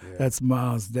 Yeah. That's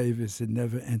Miles Davis. It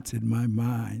never entered my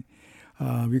mind.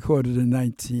 Recorded in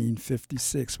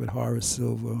 1956 with Horace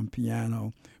Silver on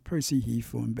piano, Percy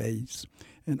Heath on bass,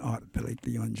 and Art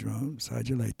Blakely on drums. How'd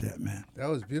you like that, man? That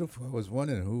was beautiful. I was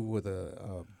wondering who were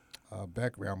the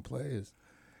background players.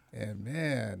 And,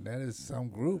 man, that is some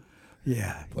group.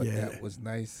 Yeah, but yeah. That was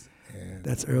nice. And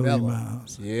that's early mellow.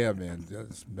 Miles. Yeah, man.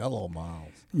 That's mellow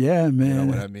Miles. Yeah, man. You know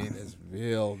what I mean? It's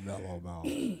real mellow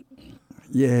Miles.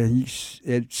 Yeah,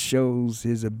 it shows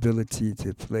his ability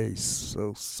to play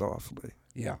so softly.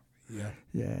 Yeah.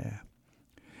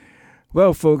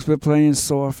 Well, folks, we're playing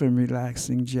soft and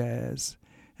relaxing jazz.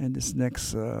 And this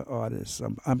next artist,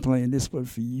 I'm playing this one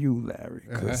for you, Larry,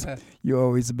 because you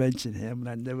always mention him, and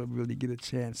I never really get a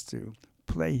chance to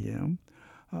play him.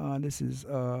 This is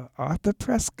Arthur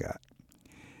Prescott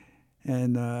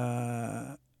and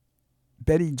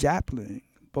Betty Joplin,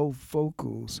 both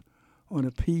vocals, on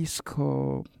a piece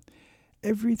called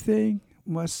Everything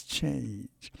Must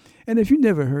Change. And if you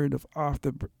never heard of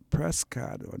Arthur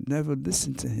Prescott or never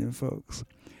listened to him, folks,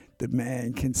 the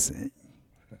man can sing.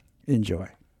 Enjoy.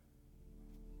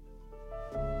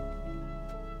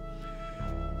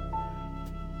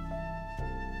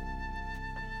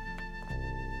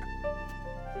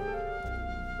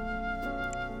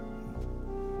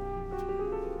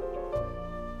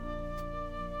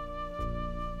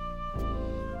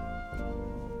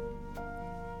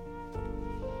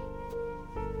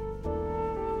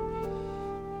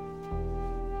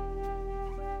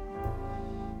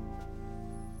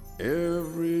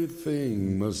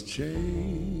 Everything must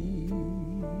change.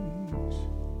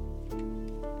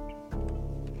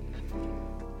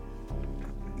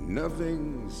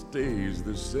 Nothing stays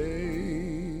the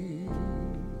same.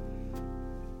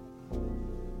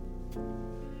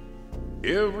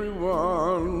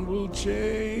 Everyone will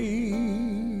change.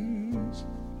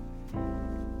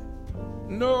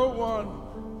 No one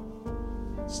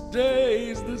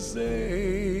stays the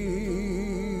same.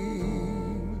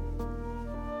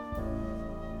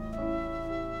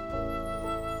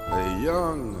 The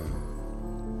young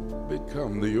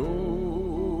become the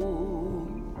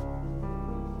old.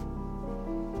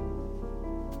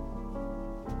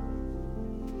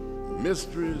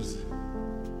 Mysteries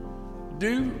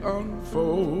do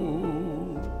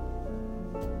unfold,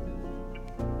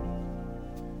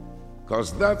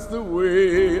 'cause that's the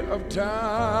way of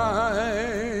time.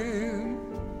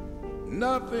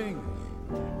 Nothing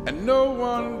and no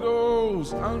one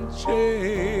goes unchanged.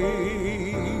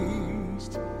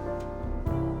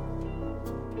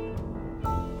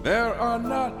 There are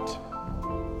not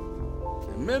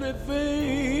many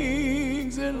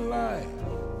things in life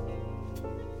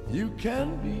you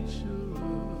can be sure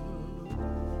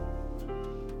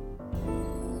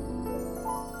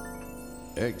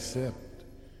of, except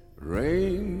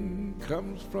rain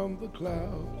comes from the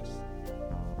clouds,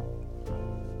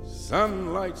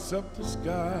 sun lights up the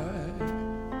sky,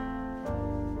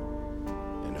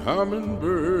 and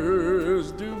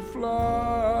hummingbirds do fly.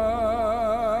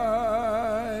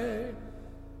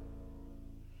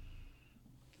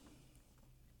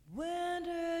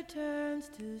 Winter turns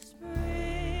to spring.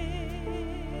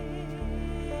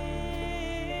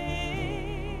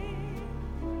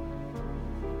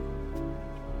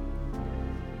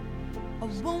 A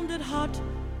wounded heart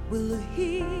will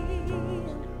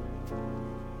heal,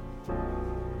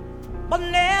 but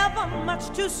never much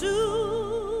too soon.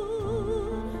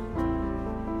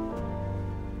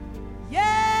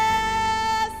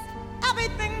 Yes,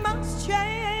 everything must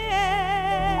change.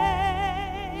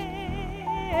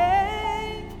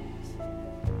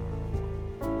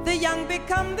 The young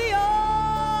become the old,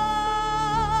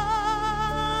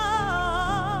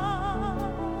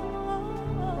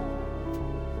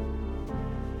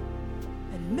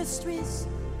 and mysteries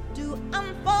do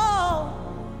unfold,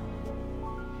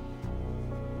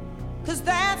 'cause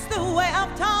that's the way of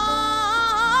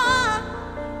time.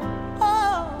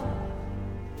 Oh,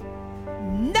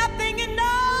 nothing and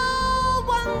no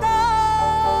one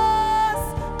goes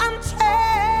unchanged.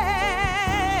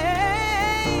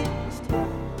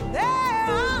 There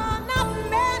are not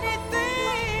many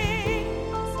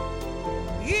things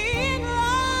in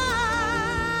life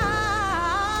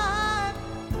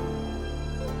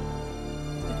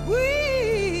that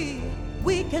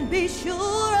we can be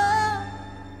sure of,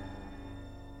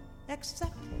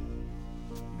 except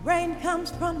rain comes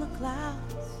from the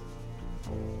clouds,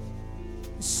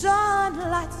 the sun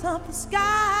lights up the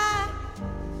sky,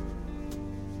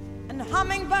 and the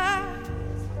hummingbirds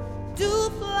do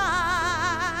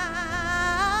fly.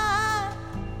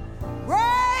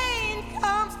 Rain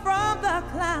comes from the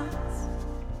clouds,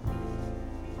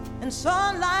 and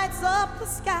sun lights up the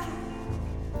sky,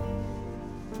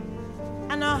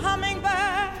 and the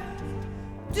hummingbirds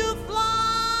do fly.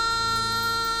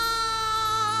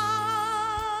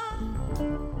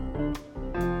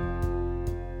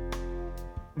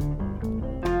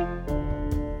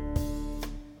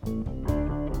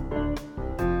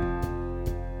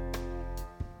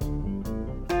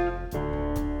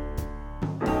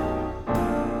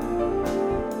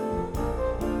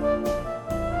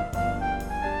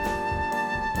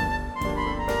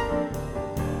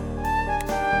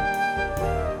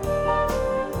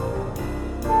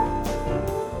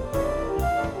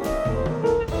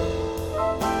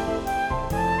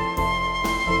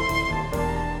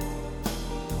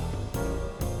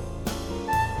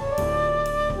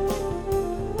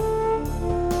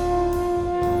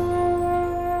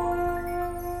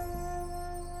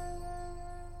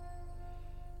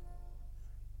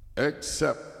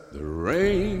 except the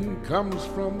rain comes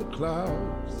from the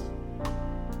clouds.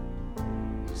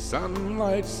 The sun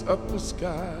lights up the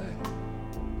sky,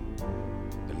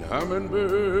 and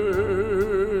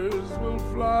hummingbirds will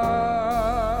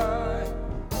fly.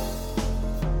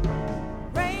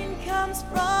 Rain comes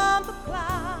from the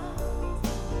clouds,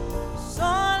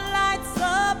 sun lights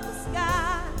up the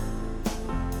sky,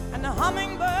 and the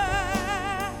hummingbird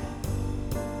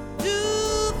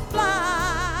do fly.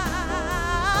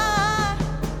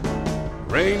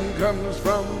 Rain comes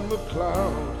from the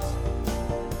clouds,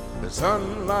 the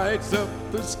sun lights up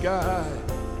the sky,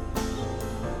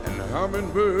 and the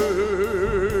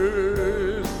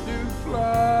hummingbirds do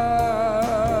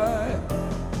fly.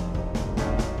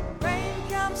 Rain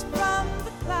comes from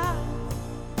the clouds,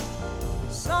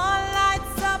 sun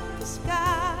lights up the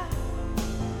sky,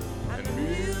 And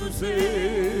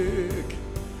music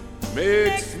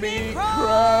makes me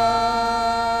cry.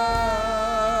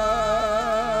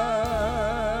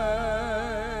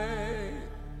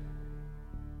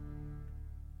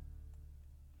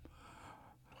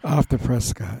 Arthur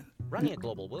Prescott Running a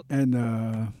global book.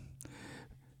 and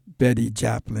Betty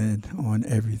Joplin on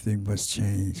Everything Must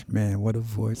Change. Man, what a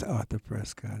voice Arthur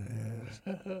Prescott has.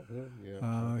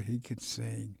 Oh, he can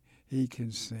sing. He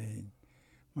can sing.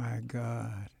 My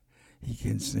God, he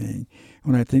can sing.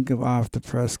 When I think of Arthur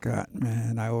Prescott,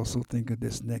 man, I also think of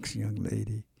this next young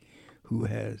lady who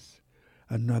has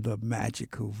another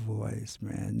magical voice,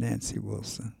 man, Nancy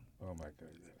Wilson. Oh my God.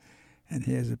 Yes. And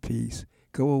here's a piece.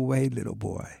 Go away, little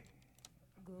boy.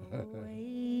 Go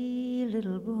away,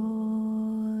 little boy.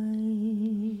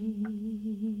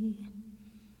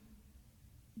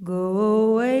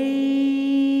 Go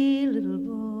away, little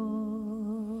boy.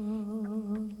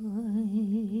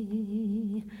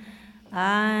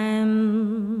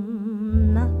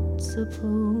 I'm not supposed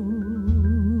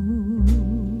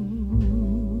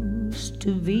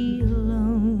to be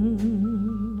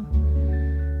alone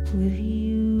with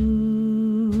you.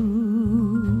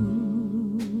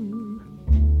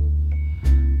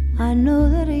 I know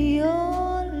that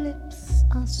your lips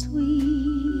are sweet,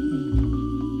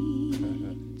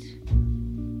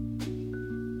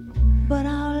 but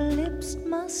our lips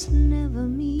must never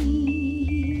meet.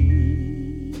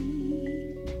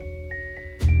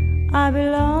 I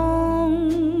belong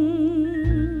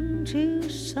to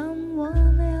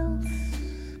someone else,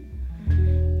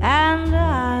 and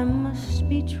I must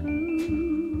be true.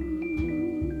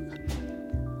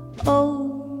 Oh,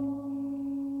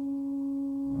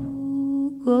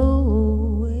 go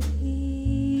away,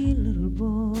 little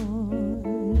boy.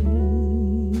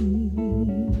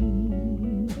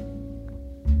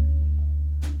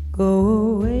 Go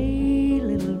away,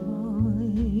 little boy.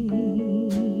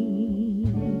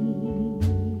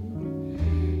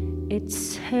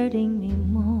 It's hurting me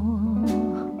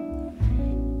more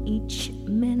each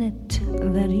minute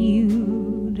that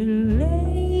you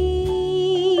delay.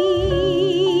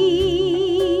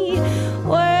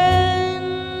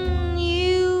 When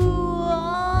you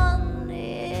are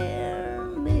near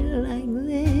me like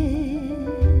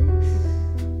this,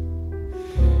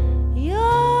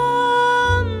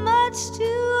 you're much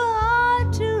too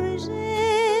hard to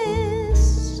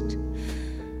resist.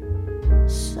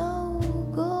 So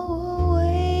go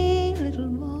away, little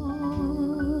boy,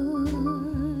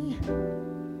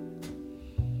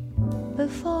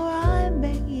 before I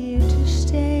beg you to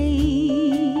stay.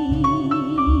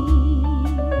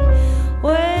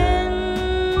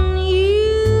 When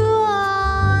you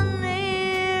are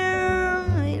near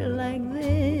me like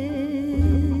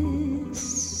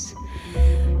this,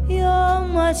 you're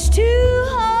much too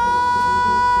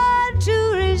hard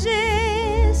to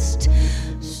resist.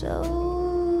 So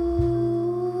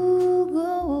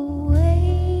go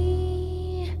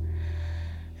away,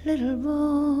 little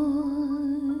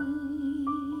boy,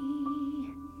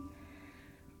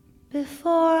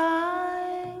 before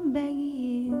I beg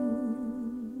you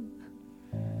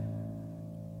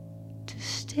to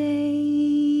stay.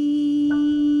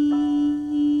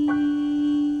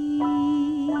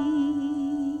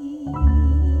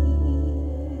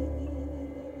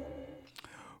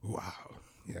 Wow.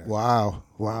 Yeah. Wow.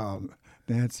 Wow.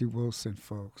 Nancy Wilson,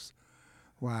 folks.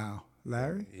 Wow.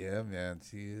 Larry? Yeah, man.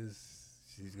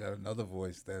 She's got another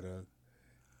voice that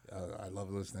I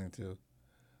love listening to.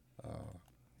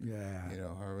 Yeah. You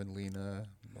know, her and Lena.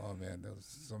 Oh man, those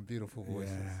some beautiful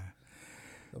voices. Yeah.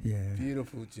 Some Yeah.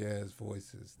 Beautiful jazz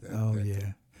voices. Oh,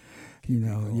 yeah. You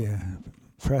know, go. yeah.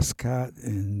 Prescott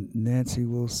and Nancy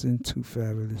Wilson, two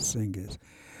fabulous singers.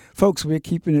 Folks, we're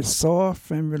keeping it soft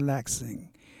and relaxing,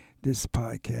 this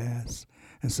podcast.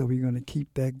 And so we're going to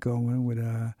keep that going with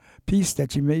a piece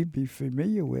that you may be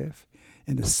familiar with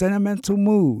In a Sentimental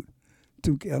Mood,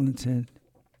 Duke Ellington,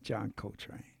 John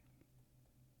Coltrane.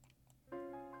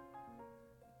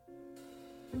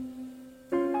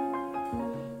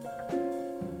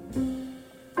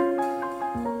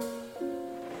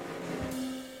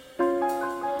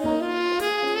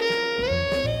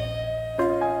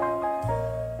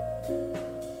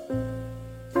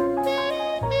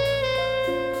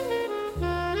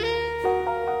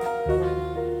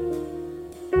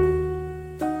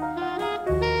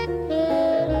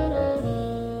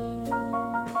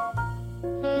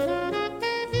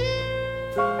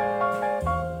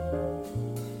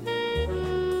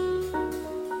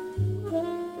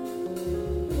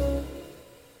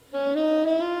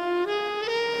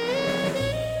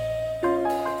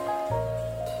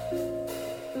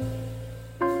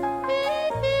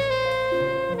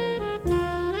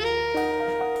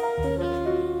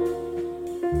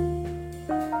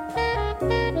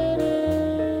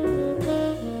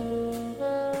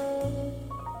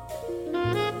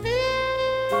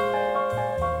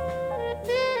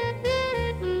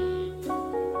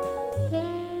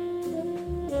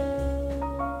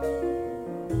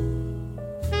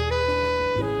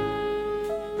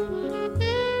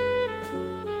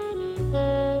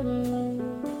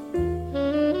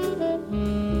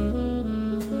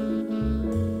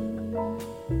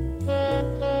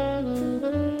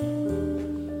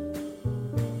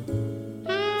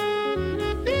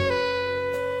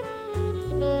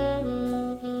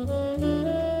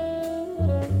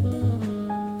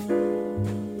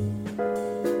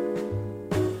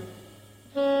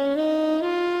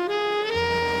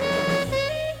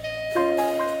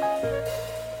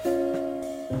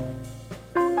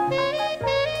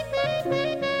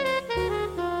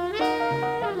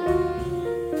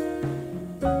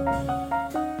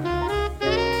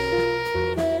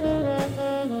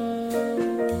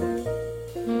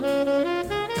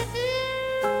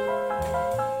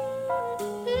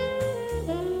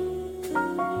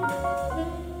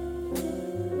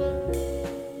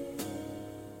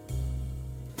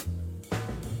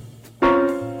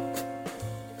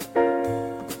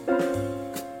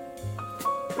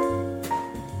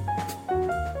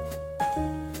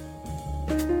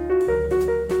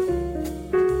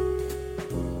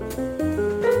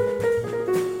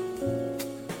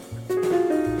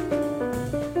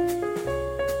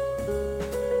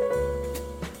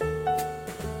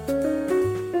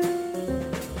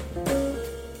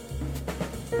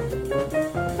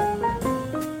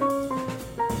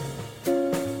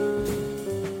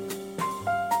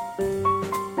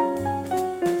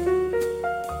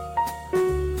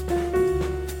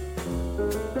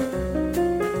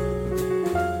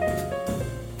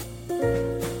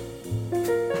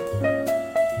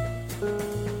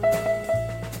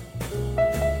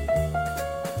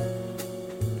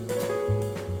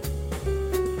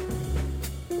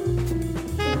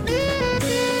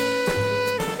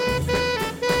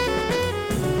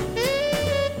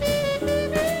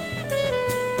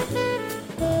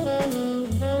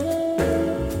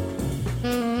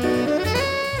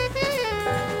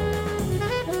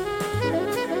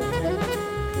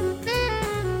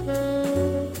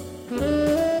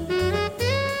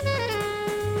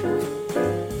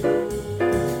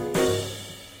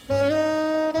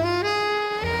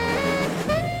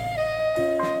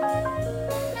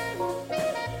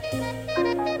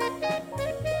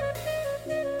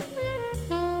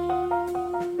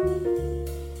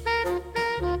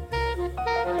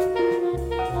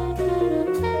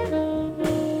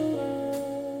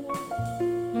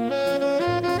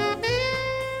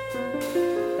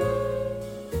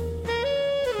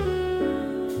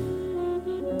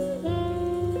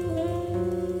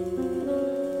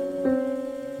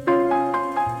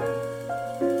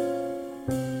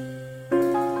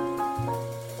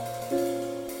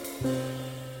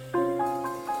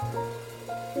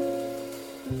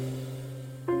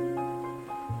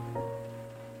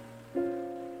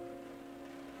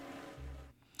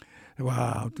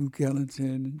 Wow, Duke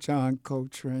Ellington, John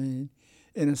Coltrane,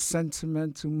 In a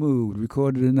Sentimental Mood,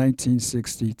 recorded in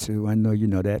 1962. I know you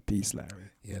know that piece,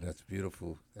 Larry. Yeah, that's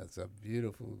beautiful. That's a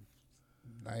beautiful,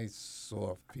 nice,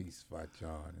 soft piece by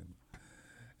John.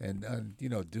 And you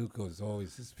know, Duke was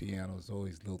always, his piano was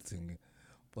always lilting.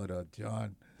 But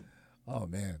John, oh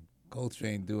man,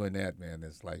 Coltrane doing that, man,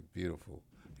 is like beautiful.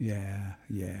 Yeah,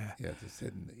 yeah. Yeah, just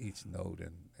hitting each note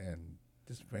and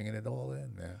just bringing it all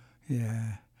in, man.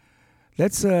 Yeah.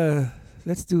 Let's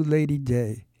do Lady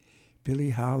Day, Billie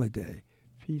Holiday.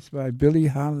 Piece by Billie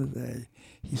Holiday.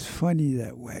 He's funny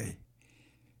that way.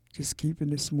 Just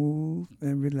keeping it smooth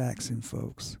and relaxing,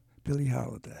 folks. Billie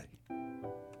Holiday.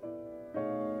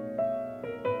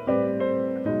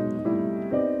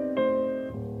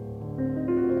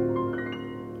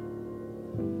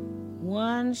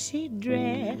 Once he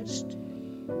dressed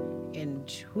in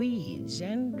tweeds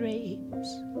and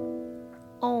drapes,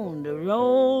 owned a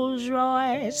Rolls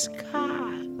Royce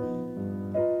car.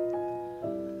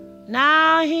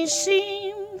 Now he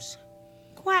seems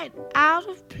quite out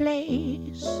of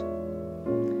place,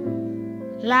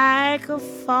 like a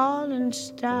fallen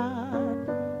star.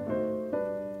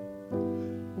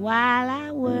 While I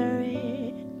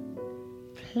worry,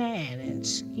 plan and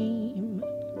scheme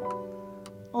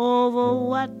over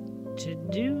what to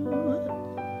do,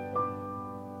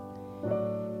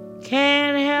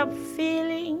 can't help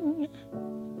feeling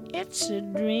it's a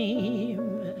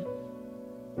dream.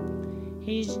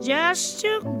 He's just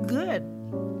too good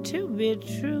to be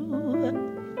true.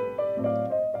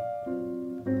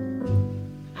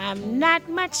 I'm not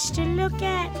much to look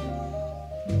at,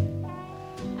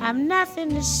 I'm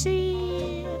nothing to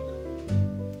see.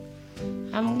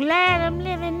 I'm glad I'm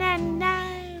living and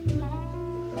I'm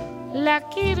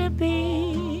lucky to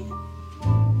be.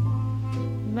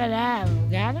 But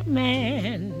I've got a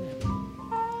man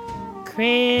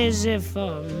crazy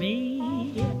for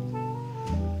me.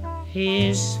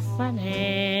 He's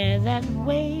funny that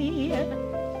way.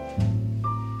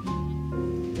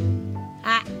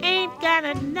 I ain't got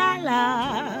a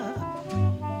dollar,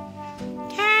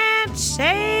 can't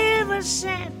save a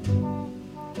cent.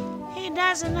 He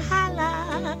doesn't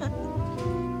holler,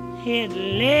 he'd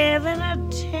live in a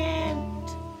tent.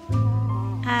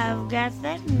 I've got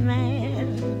that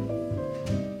man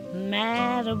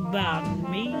mad about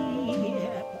me.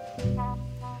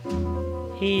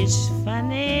 He's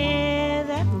funny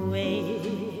that way.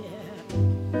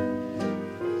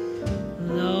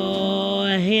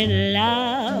 Though he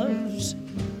loves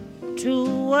to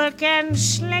work and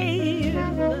slave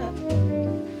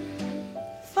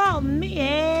for me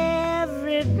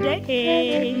every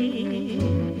day,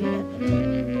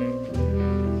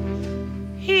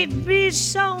 he'd be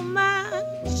so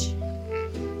much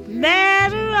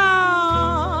better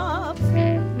off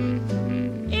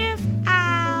if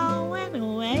I went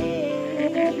away.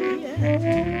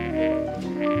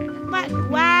 But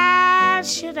why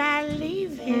should I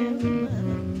leave him?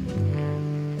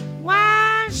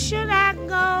 Why should I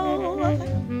go?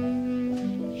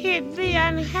 He'd be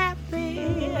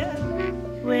unhappy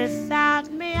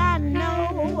without me, I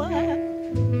know.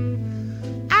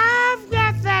 I've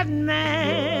got that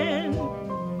man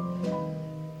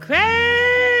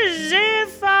crazy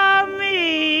for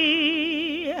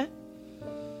me.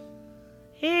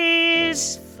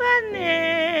 He's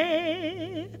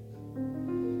funny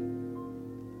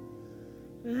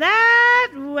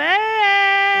that way.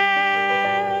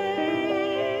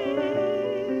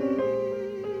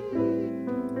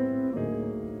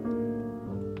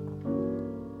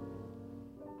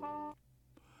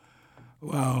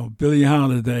 Wow, Billie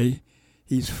Holiday,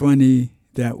 he's funny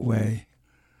that way.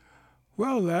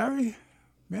 Well, Larry,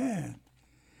 man,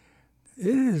 it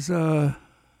is that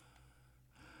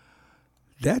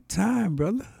time,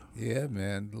 brother. Yeah,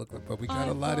 man. Look, but we got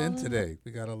a lot in today.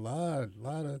 We got a lot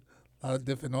of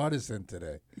different artists in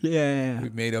today. Yeah. We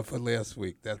made up for last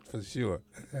week, that's for sure.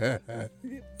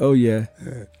 Oh, yeah.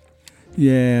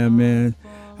 Yeah, man.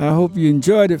 I hope you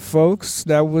enjoyed it, folks.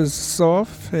 That was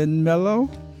soft and mellow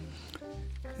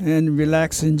and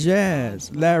relaxing jazz.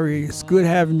 Larry, it's good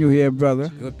having you here, brother.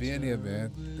 Good being here,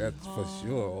 man. That's for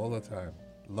sure, all the time.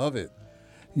 Love it.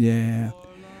 Yeah.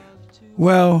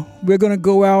 Well, we're going to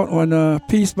go out on a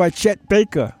piece by Chet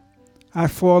Baker, I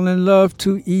Fall in Love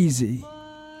Too Easy.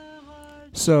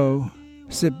 So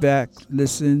sit back,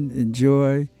 listen,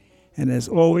 enjoy, and as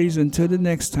always, until the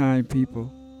next time,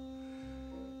 people,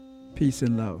 peace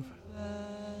and love.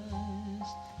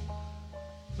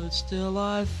 But still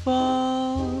I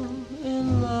fall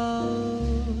in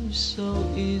love so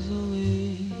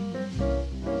easily.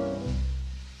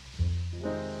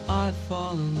 I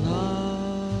fall in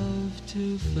love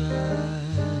too fast.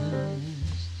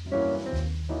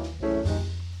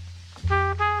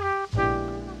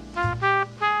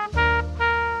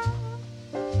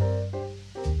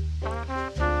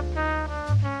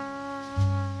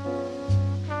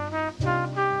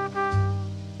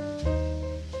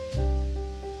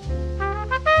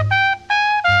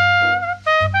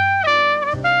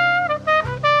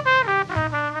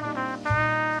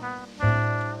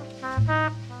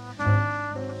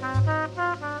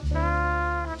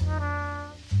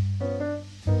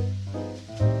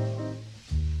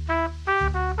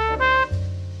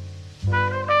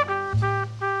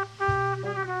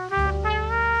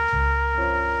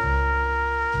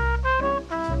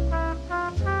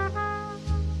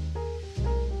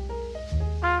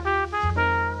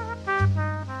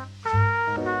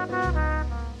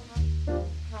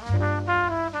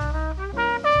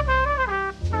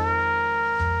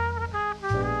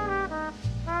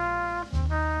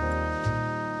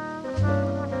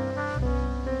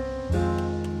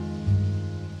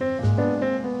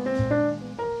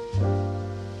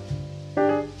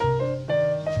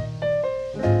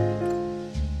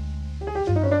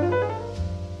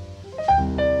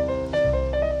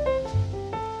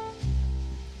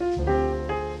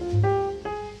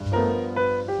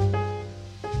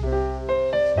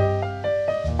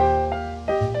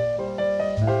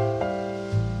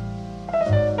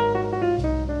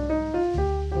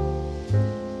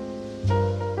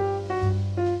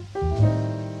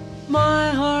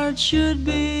 should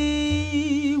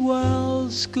be well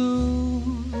schooled,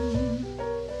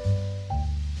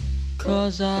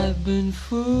 'cause I've been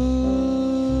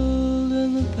fooled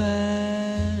in the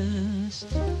past,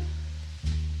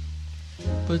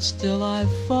 but still I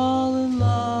fall in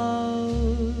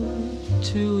love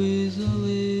too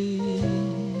easily.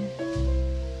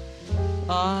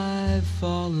 I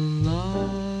fall in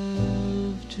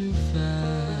love too fast.